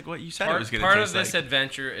tastes like what you said it was going to taste like. Part of this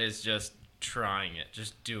adventure is just trying it,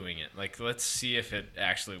 just doing it. Like, let's see if it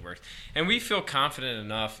actually works. And we feel confident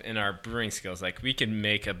enough in our brewing skills. Like, we can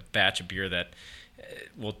make a batch of beer that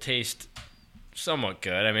will taste somewhat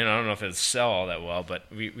good. I mean, I don't know if it'll sell all that well, but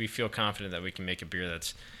we feel confident that we can make a beer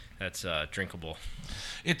that's drinkable.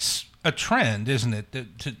 It's a trend, isn't it,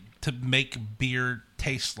 to make beer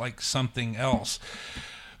taste like something else.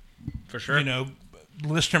 For sure.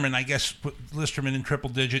 Listermann, I guess Listermann in Triple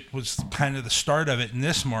Digit was kind of the start of it in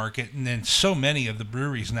this market, and then so many of the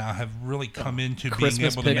breweries now have really come into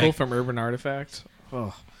Christmas being able pickle to make from Urban Artifact.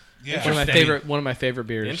 Oh, yeah, one of my favorite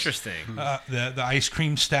beers. Interesting. The ice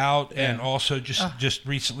cream stout, and also just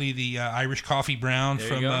recently the Irish coffee brown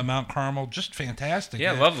from Mount Carmel, just fantastic.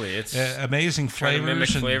 Yeah, lovely. It's amazing flavors. Trying to mimic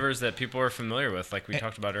flavors that people are familiar with, like we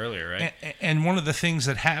talked about earlier, right? And one of the things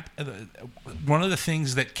that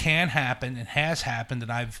can happen and has happened,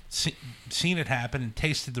 and I've seen it happen and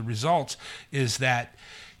tasted the results, is that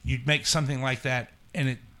you'd make something like that and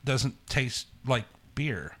it doesn't taste like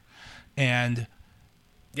beer, and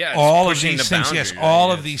all of these things,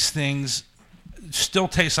 of these things still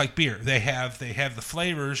taste like beer. They have the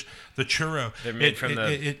flavors, the churro. They're made from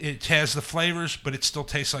it has the flavors, but it still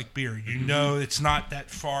tastes like beer. It's not that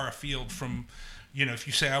far afield from, if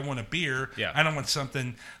you say I want a beer, I don't want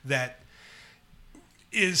something that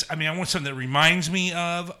is. I mean, I want something that reminds me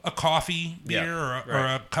of a coffee beer or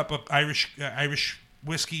a cup of Irish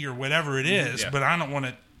whiskey or whatever it is. But I don't want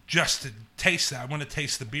it just to taste that. I want to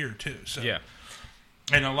taste the beer too. So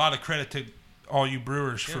and a lot of credit to all you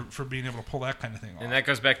brewers for being able to pull that kind of thing off. And that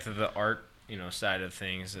goes back to the art, side of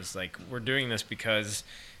things. Is like we're doing this because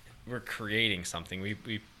we're creating something.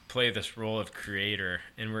 We play this role of creator,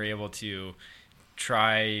 and we're able to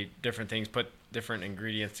try different things, put different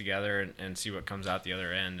ingredients together, and see what comes out the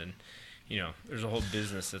other end. And there's a whole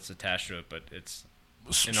business that's attached to it, but it's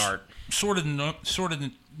an art. Sort of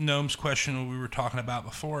Gnome's question we were talking about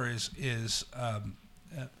before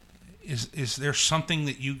is there something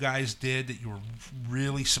that you guys did that you were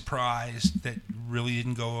really surprised that really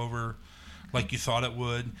didn't go over like you thought it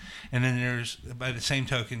would? And then there's, by the same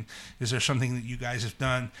token, is there something that you guys have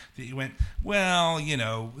done that you went, well,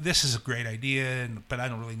 this is a great idea, but I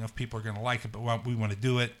don't really know if people are going to like it, but we want to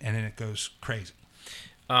do it, and then it goes crazy.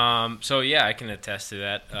 So yeah, I can attest to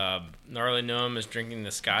that. Gnarly Gnome is drinking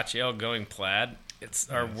the Scotch Ale Going Plaid. It's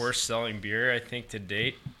our worst selling beer, I think, to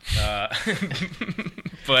date.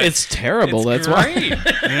 But it's terrible. It's that's great.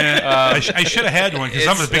 I should have had one because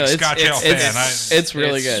I'm a big Scotch Ale fan. It's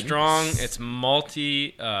really good. Strong. It's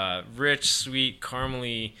malty, rich, sweet,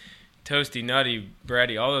 caramely, toasty, nutty,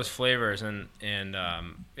 bready, all those flavors, and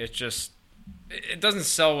it's it doesn't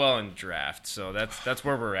sell well in draft, so that's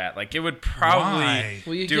where we're at. Like, it would probably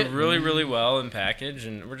do really, really well in package,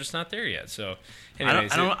 and we're just not there yet. So,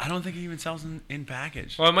 anyways, I don't think it even sells in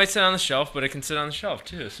package. Well, it might sit on the shelf, but it can sit on the shelf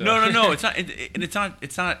too. So. No, it's not.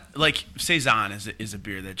 It's not like Saison is a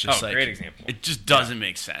beer that just great example. It just doesn't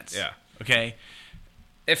make sense. Yeah. Okay.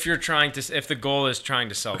 If the goal is trying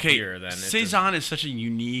to sell beer, then Saison is such a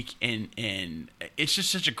unique and it's just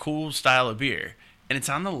such a cool style of beer, and it's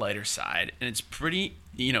on the lighter side, and it's pretty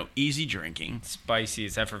easy drinking, spicy,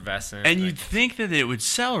 it's effervescent, and you'd think that it would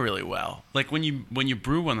sell really well. Like when you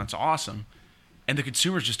brew one that's awesome, and the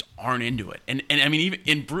consumers just aren't into it. And I mean,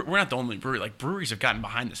 even we're not the only brewery. Like, breweries have gotten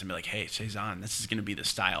behind this and be like, hey, Saison, this is going to be the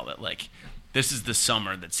style that like. This is the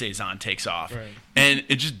summer that Saison takes off, right. And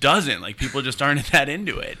it just doesn't. Like, people just aren't that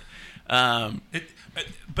into it.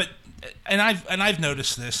 But I've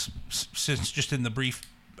noticed this since just in the brief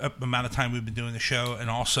amount of time we've been doing the show, and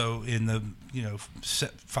also in the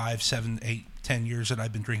 5, 7, 8, 10 years that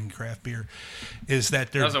I've been drinking craft beer, is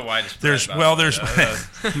that that was a wide spread.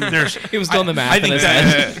 There's he was doing the math.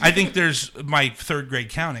 I think there's my third grade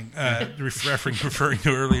counting, referring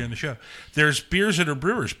to earlier in the show. There's beers that are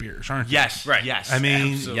brewers' beers, aren't there? Yes, right. Yes, I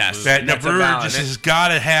mean, yes. That the brewer just has got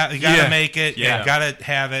to have, got to make it, got to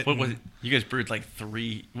have it. What was it? You guys brewed like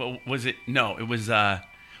 3. What was it? No, it was.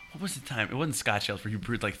 What was the time? It wasn't Scotch Ales where you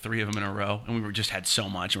brewed like 3 of them in a row, and we just had so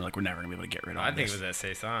much, and we're like, we're never gonna be able to get rid of. I think it was that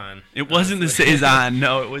Saison. It wasn't the Saison.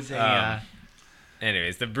 No, it was a.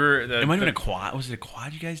 Anyways, the brewer. It might have been a quad. Was it a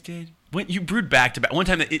quad you guys did? When you brewed back to back one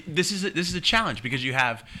time, this is a challenge because you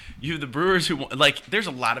have the brewers who like. There's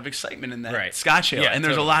a lot of excitement in that Scotch Ale, and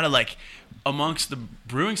there's a lot of like amongst the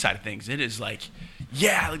brewing side of things. It is like.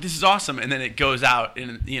 Yeah, like this is awesome, and then it goes out,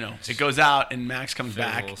 and and Max comes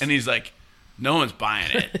back, and he's like. No one's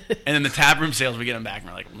buying it. And then the taproom sales, we get them back,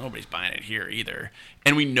 and we're like, well, nobody's buying it here either.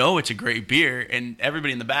 And we know it's a great beer, and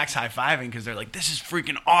everybody in the back's high-fiving because they're like, this is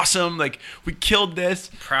freaking awesome. Like, we killed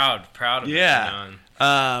this. Proud of it. Yeah.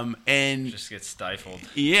 And just gets stifled.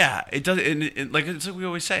 Yeah. It does. And like, it's like we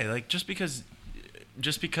always say, like, just because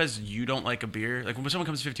you don't like a beer, like when someone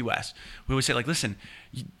comes to 50 West, we always say, like, listen,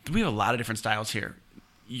 we have a lot of different styles here.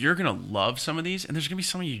 You're going to love some of these, and there's going to be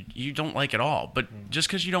some you don't like at all. But just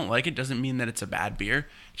because you don't like it doesn't mean that it's a bad beer.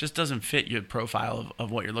 It just doesn't fit your profile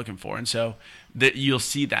of what you're looking for. And so you'll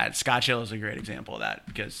see that. Scotch Ale is a great example of that.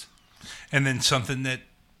 And then something that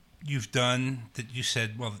you've done that you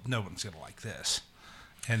said, well, no one's going to like this.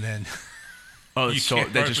 And then... Oh, so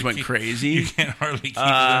that just went crazy? You can't hardly keep it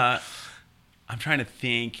up. I'm trying to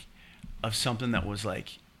think of something that was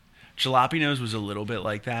like... Jalapenos was a little bit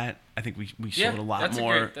like that. I think we sold a lot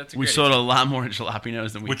more. We sold a lot more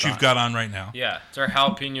jalapenos than we Which thought. you've got on right now. Yeah, it's our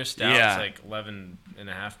jalapeno stout. It's like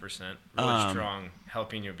 11.5%. Really strong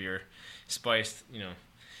jalapeno beer, spiced,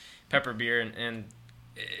 pepper beer, and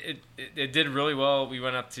it did really well. We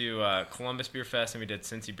went up to Columbus Beer Fest and we did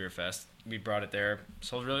Cincy Beer Fest. We brought it there,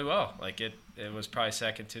 sold really well. Like it was probably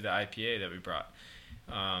second to the IPA that we brought.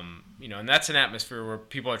 And that's an atmosphere where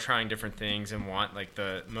people are trying different things and want like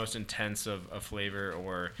the most intense of flavor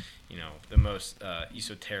or, the most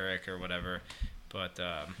esoteric or whatever. But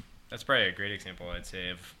that's probably a great example, I'd say,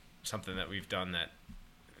 of something that we've done that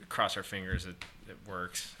cross our fingers it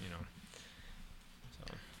works,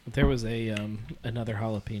 So. There was another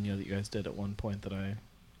jalapeno that you guys did at one point that I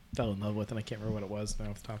fell in love with, and I can't remember what it was now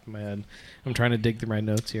off the top of my head. I'm trying to dig through my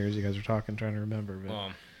notes here as you guys are talking, trying to remember. But.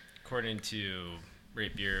 Well, according to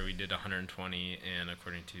Rate Beer, we did 120, and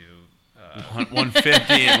according to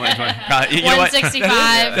 150 and 120.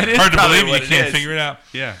 165. Hard to believe you can't figure it out.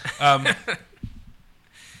 Yeah.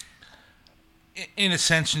 In a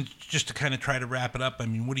sense, and just to kind of try to wrap it up, I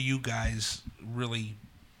mean, what do you guys really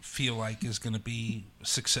feel like is going to be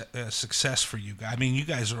success for you guys? I mean, you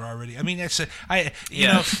guys are already. I mean, it's a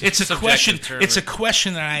question. It's a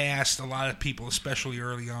question that I asked a lot of people, especially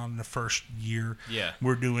early on in the first year. Yeah,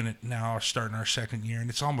 we're doing it now, starting our second year, and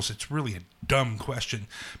it's really a dumb question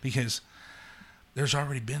because there's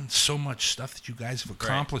already been so much stuff that you guys have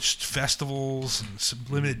accomplished, festivals and some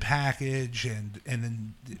limited package, and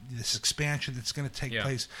then this expansion that's going to take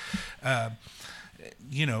place.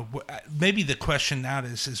 Maybe the question now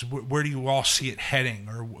is where do you all see it heading,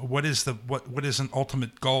 or what is an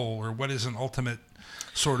ultimate goal, or what is an ultimate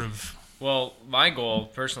sort of? Well, my goal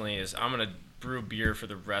personally is I'm gonna brew beer for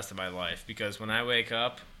the rest of my life, because when I wake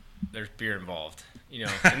up, there's beer involved. In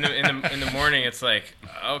the morning, it's like,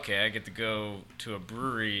 okay, I get to go to a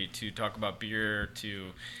brewery to talk about beer,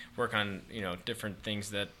 to work on different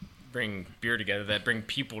things that bring beer together, that bring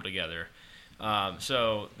people together.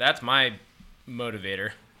 So that's my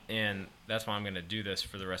motivator, and that's why I'm going to do this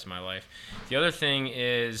for the rest of my life. The other thing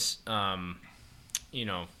is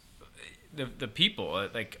the people,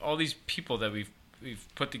 like all these people that we've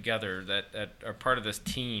put together that are part of this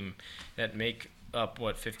team that make up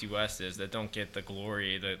what 50 West is, that don't get the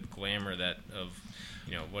glory, the glamour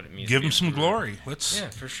what it means. Give them some glory. Yeah,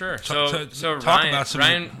 for sure. Talk Ryan, about some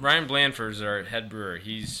Ryan Blandford is our head brewer.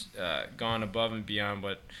 He's gone above and beyond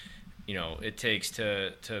what it takes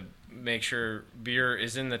to make sure beer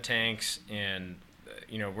is in the tanks, and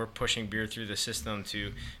we're pushing beer through the system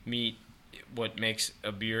to meet what makes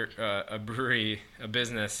a brewery, a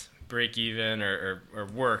business, break even or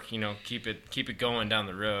work. Keep it going down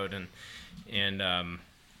the road, and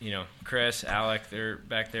Chris, Alec, they're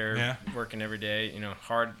back there working every day.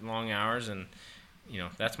 Hard, long hours, and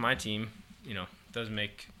that's my team. Does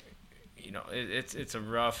make it's a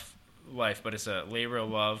rough life, but it's a labor of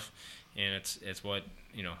love, and it's what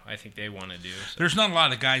I think they want to do. So. There's not a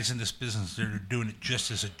lot of guys in this business that are doing it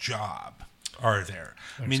just as a job, are there?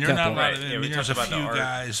 I mean, there are not a lot of. I mean, there's a few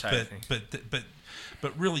guys,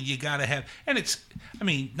 but really, you got to have. And it's, I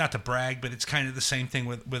mean, not to brag, but it's kind of the same thing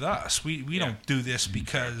with us. We don't do this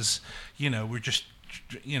because we're just.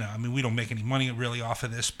 I mean, we don't make any money really off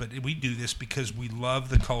of this, but we do this because we love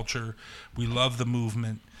the culture, we love the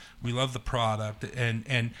movement, we love the product,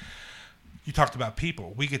 and you talked about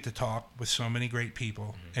people. We get to talk with so many great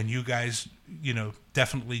people, and you guys,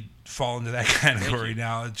 definitely fall into that category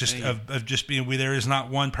now. Just of just being. There is not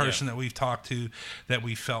one person that we've talked to that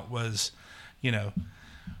we felt was,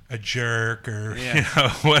 a jerk or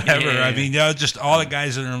whatever. I mean, just all the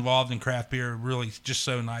guys that are involved in craft beer are really just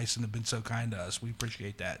so nice and have been so kind to us. We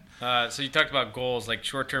appreciate that. So you talked about goals. Like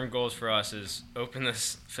short-term goals for us is open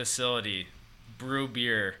this facility, brew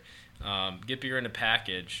beer. Get beer in a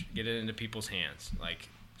package, get it into people's hands, like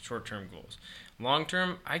short-term goals.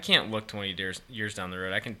 Long-term, I can't look 20 years down the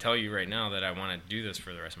road. I can tell you right now that I want to do this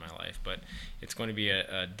for the rest of my life, but it's going to be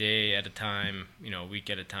a day at a time, a week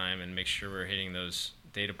at a time, and make sure we're hitting those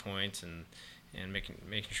data points and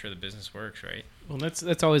making sure the business works, right? Well,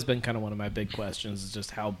 that's always been kind of one of my big questions, is just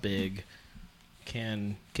how big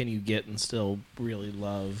can you get and still really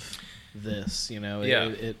love this,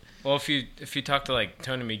 Well, if you talk to like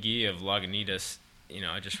Tony McGee of Lagunitas,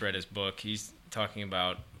 I just read his book. He's talking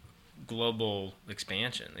about global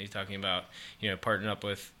expansion. He's talking about partnering up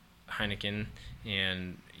with Heineken,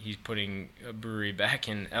 and he's putting a brewery back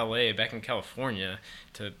in LA, back in California,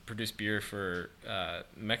 to produce beer for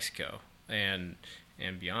Mexico and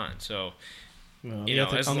beyond. So. Well,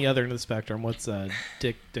 on the other end of the spectrum, what's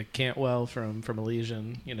Dick Cantwell from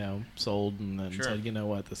Elysian, sold and then said, you know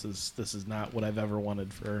what, this is not what I've ever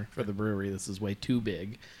wanted for the brewery. This is way too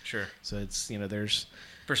big. Sure. So it's there's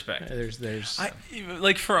perspective. There's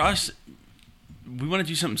like for us, we want to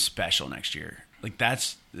do something special next year. Like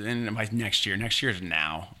that's and by next year is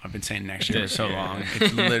now. I've been saying next year for so long.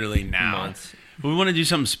 It's literally now. Months. We want to do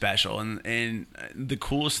something special, and the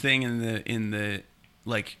coolest thing in the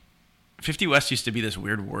like. 50 West used to be this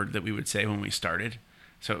weird word that we would say when we started.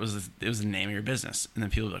 So it was the name of your business. And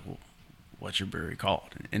then people would be like, well, what's your brewery called?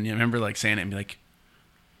 And you remember like saying it and be like,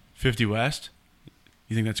 50 West?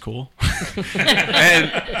 You think that's cool?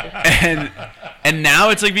 and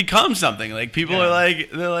now it's like become something. Like people are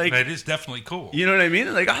like, they're like, that is definitely cool. You know what I mean?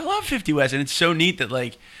 They're like, I love 50 West. And it's so neat that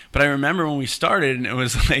like, but I remember when we started and it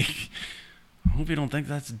was like, I hope you don't think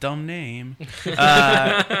that's a dumb name.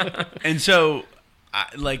 And so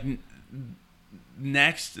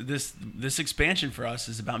next, this expansion for us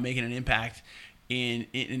is about making an impact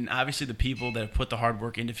in obviously the people that have put the hard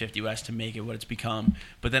work into 50 West to make it what it's become,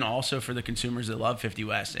 but then also for the consumers that love 50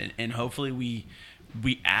 West, and hopefully we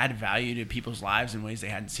add value to people's lives in ways they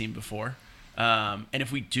hadn't seen before. And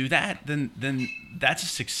if we do that, then that's a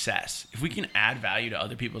success. If we can add value to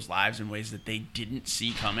other people's lives in ways that they didn't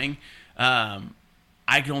see coming,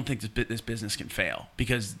 I don't think this business can fail,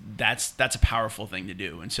 because that's a powerful thing to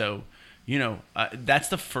do. And so, that's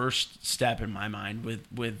the first step in my mind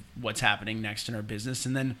with what's happening next in our business.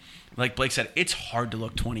 And then, like Blake said, it's hard to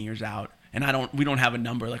look 20 years out, and we don't have a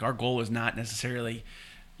number. Like our goal is not necessarily,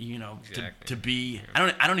 to be.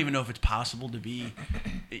 I don't even know if it's possible to be.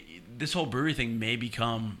 This whole brewery thing may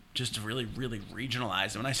become just really, really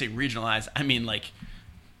regionalized. And when I say regionalized, I mean like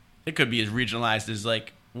it could be as regionalized as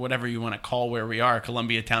like whatever you want to call where we are,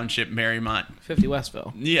 Columbia Township, Marymount, 50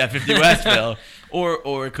 Westville. Yeah, 50 Westville,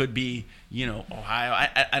 or it could be Ohio.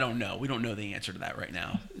 I don't know. We don't know the answer to that right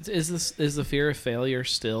now. Is the fear of failure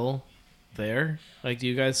still there? Like, do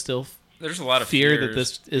you guys still? There's a lot of fear fears. that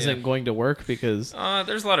this isn't going to work because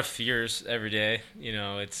there's a lot of fears every day.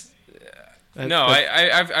 No,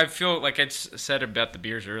 I feel like I said about the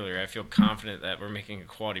beers earlier. I feel confident that we're making a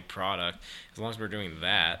quality product. As long as we're doing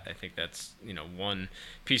that, I think that's one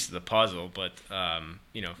piece of the puzzle. But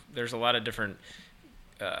there's a lot of different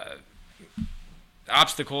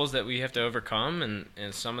obstacles that we have to overcome,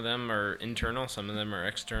 and some of them are internal, some of them are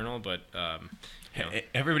external. But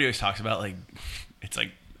everybody always talks about it's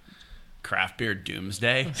like craft beer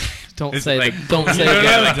doomsday. Don't It's say like, don't say you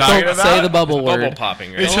know what I'm talking don't about? say the bubble It's word. bubble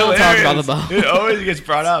popping, right? It's Don't talk about the hilarious. bubble. It always gets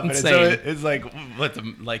brought up, and Insane. it's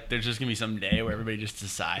like there's just gonna be some day where everybody just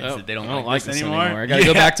decides Oh, that they don't I don't like like this this anymore. anymore. I gotta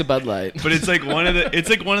go back to Bud Light. But it's like one of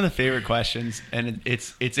the favorite questions, and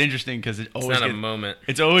it's interesting because it always not a moment.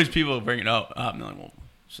 It's always people bringing it up. And they're like, well,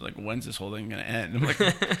 so like when's this whole thing gonna end? I'm like,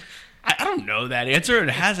 I don't know that answer.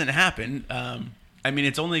 It hasn't happened. I mean,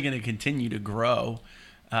 it's only going to continue to grow.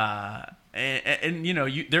 And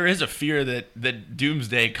there is a fear that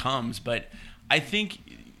doomsday comes, but I think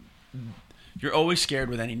you're always scared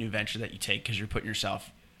with any new venture that you take because you're putting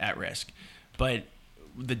yourself at risk. But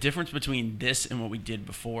the difference between this and what we did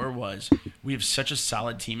before was we have such a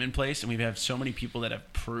solid team in place, and we have so many people that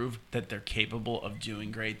have proved that they're capable of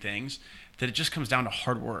doing great things that it just comes down to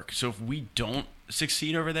hard work. So if we don't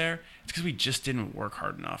succeed over there, it's because we just didn't work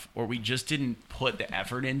hard enough, or we just didn't put the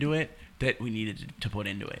effort into it that we needed to put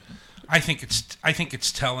into it. I think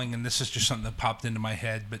it's telling, and this is just something that popped into my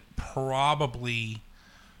head, but probably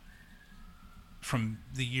from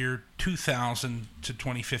the year 2000 to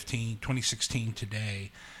 2015, 2016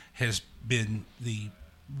 today has been the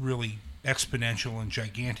really exponential and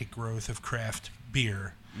gigantic growth of craft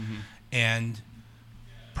beer. Mm-hmm. And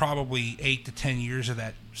probably 8 to 10 years of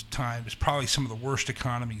that time is probably some of the worst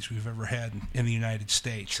economies we've ever had in the United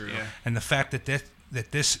States. True. Yeah. And the fact that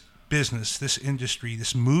this business, this industry,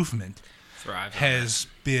 this movement has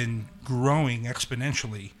been growing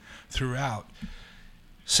exponentially throughout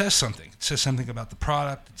says something. It says something about the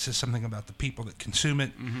product. It says something about the people that consume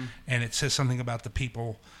it. Mm-hmm. And it says something about the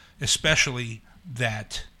people, especially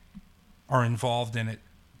that are involved in it,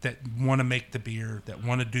 that want to make the beer, that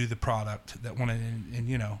want to do the product, that want to,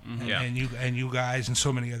 and you guys and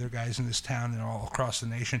so many other guys in this town and all across the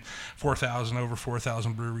nation, over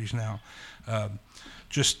 4,000 breweries now.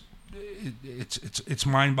 It's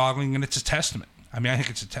mind-boggling, and it's a testament. I mean, I think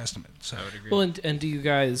it's a testament. So. I would agree. Well, and do you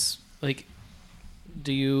guys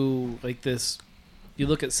do you like this? You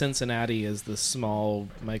look at Cincinnati as the small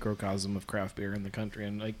microcosm of craft beer in the country,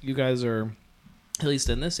 and like you guys are, at least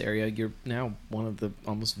in this area, you're now one of the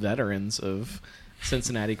almost veterans of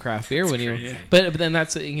Cincinnati craft beer. But then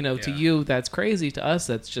that's to you that's crazy. To us,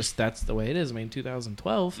 that's the way it is. I mean,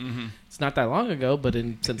 2012, it's not that long ago, but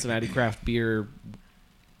in Cincinnati craft beer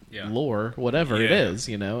lore, whatever it is,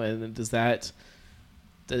 and does that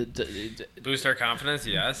boost our confidence?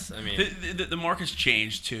 Yes. I mean, the market's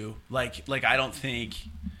changed too. Like I don't think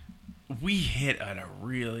we hit at a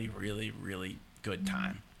really, really, really good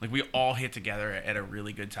time. Like we all hit together at a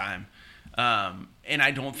really good time, and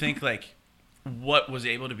I don't think what was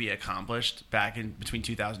able to be accomplished back in between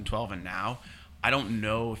 2012 and now. I don't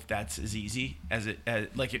know if that's as easy as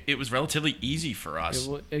it was relatively easy for us.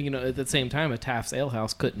 At the same time, a Taft's Ale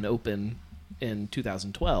House couldn't open in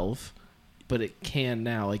 2012, but it can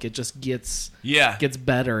now. Like it just gets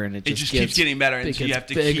better, and it just keeps getting better, and it so you gets have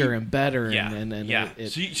to bigger and better. So you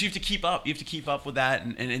have to keep up. You have to keep up with that,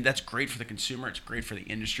 and that's great for the consumer. It's great for the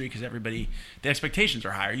industry because the expectations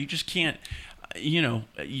are higher. You just can't,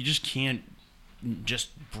 just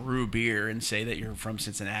brew beer and say that you're from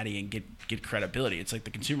Cincinnati and get credibility. It's like the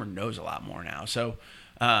consumer knows a lot more now. So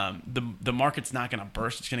the market's not going to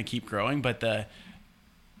burst. It's going to keep growing, but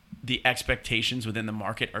the expectations within the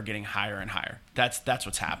market are getting higher and higher. That's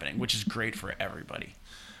what's happening, which is great for everybody.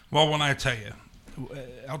 Well, I'll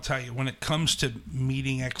tell you, when it comes to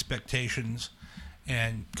meeting expectations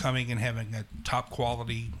and coming and having a top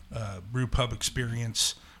quality brew pub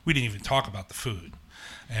experience, we didn't even talk about the food.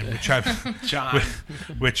 And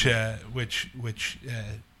which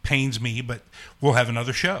pains me, but we'll have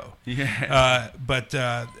another show. Yeah. But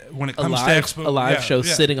when it comes to a live show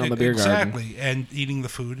sitting on the beer garden, exactly, and eating the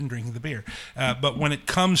food and drinking the beer. But when it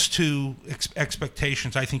comes to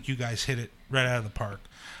expectations, I think you guys hit it right out of the park.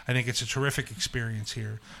 I think it's a terrific experience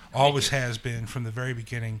here. Always has been from the very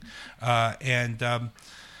beginning, and.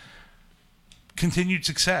 Continued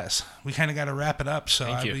success. We kind of got to wrap it up, so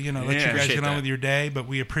let you guys get on with your day. But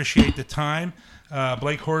we appreciate the time,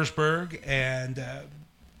 Blake Horsberg and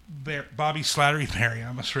Bobby Slattery Barry. I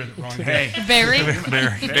almost read it wrong. Hey. Barry?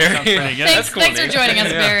 Barry. Thanks for joining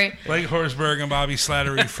us, Barry. Blake Horsberg and Bobby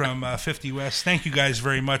Slattery from 50 West. Thank you guys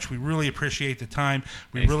very much. We really appreciate the time.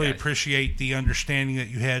 We really appreciate the understanding that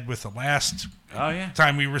you had with the last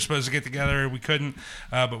time we were supposed to get together. We couldn't,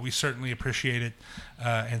 but we certainly appreciate it.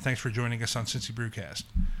 And thanks for joining us on Cincy Brewcast.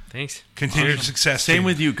 Thanks. Continued success. Same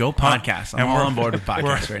with you. Go podcast. I'm all on board with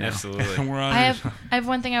podcasts right now. Absolutely. And we're on I have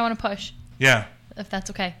one thing I want to push. Yeah. If that's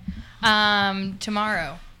okay.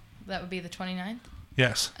 Tomorrow, that would be the 29th?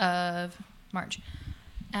 Yes. Of March,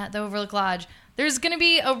 at the Overlook Lodge, there's going to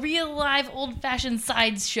be a real live old-fashioned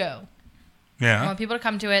sides show. Yeah. I want people to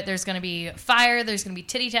come to it. There's going to be fire. There's going to be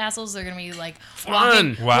titty tassels. They're going to be like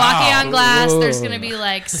Fun. walking on glass. There's going to be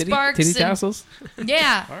like sparks. Titty tassels?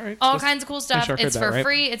 Yeah. All kinds of cool stuff. sure I heard It's that for right.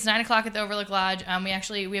 free. It's 9 o'clock at the Overlook Lodge. We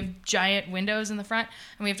have giant windows in the front,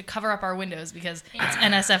 and we have to cover up our windows because it's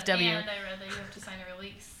NSFW. And I read that you have to sign a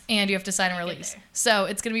release. And you have to sign a release. So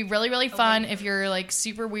it's going to be really, really fun if you're like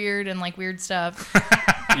super weird and like weird stuff.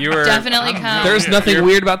 You were definitely come. There's nothing You're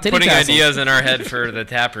weird about titty putting tassels. ideas in our head for the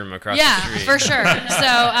tap room across the street. Yeah, for sure. So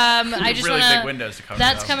I just Really want big windows to cover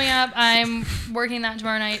That's those. coming up. I'm working that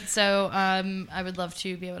tomorrow night. So I would love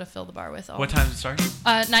to be able to fill the bar with all. What time does it start?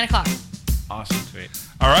 9 o'clock. Awesome. Sweet.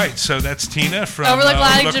 All right, so that's Tina from Overlook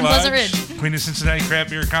Lodge Overlook in Pleasant Ridge. Queen of Cincinnati Craft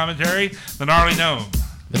Beer Commentary, the Gnarly Gnome.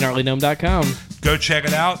 TheGnarlyGnome.com. Go check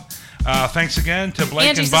it out. Thanks again to Blake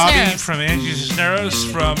Angie and Bobby Cisneros. from Angie Cisneros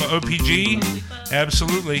from OPG.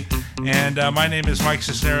 Absolutely. And my name is Mike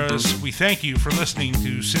Cisneros. We thank you for listening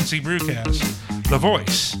to Cincy Brewcast, the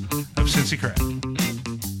voice of Cincy Craft.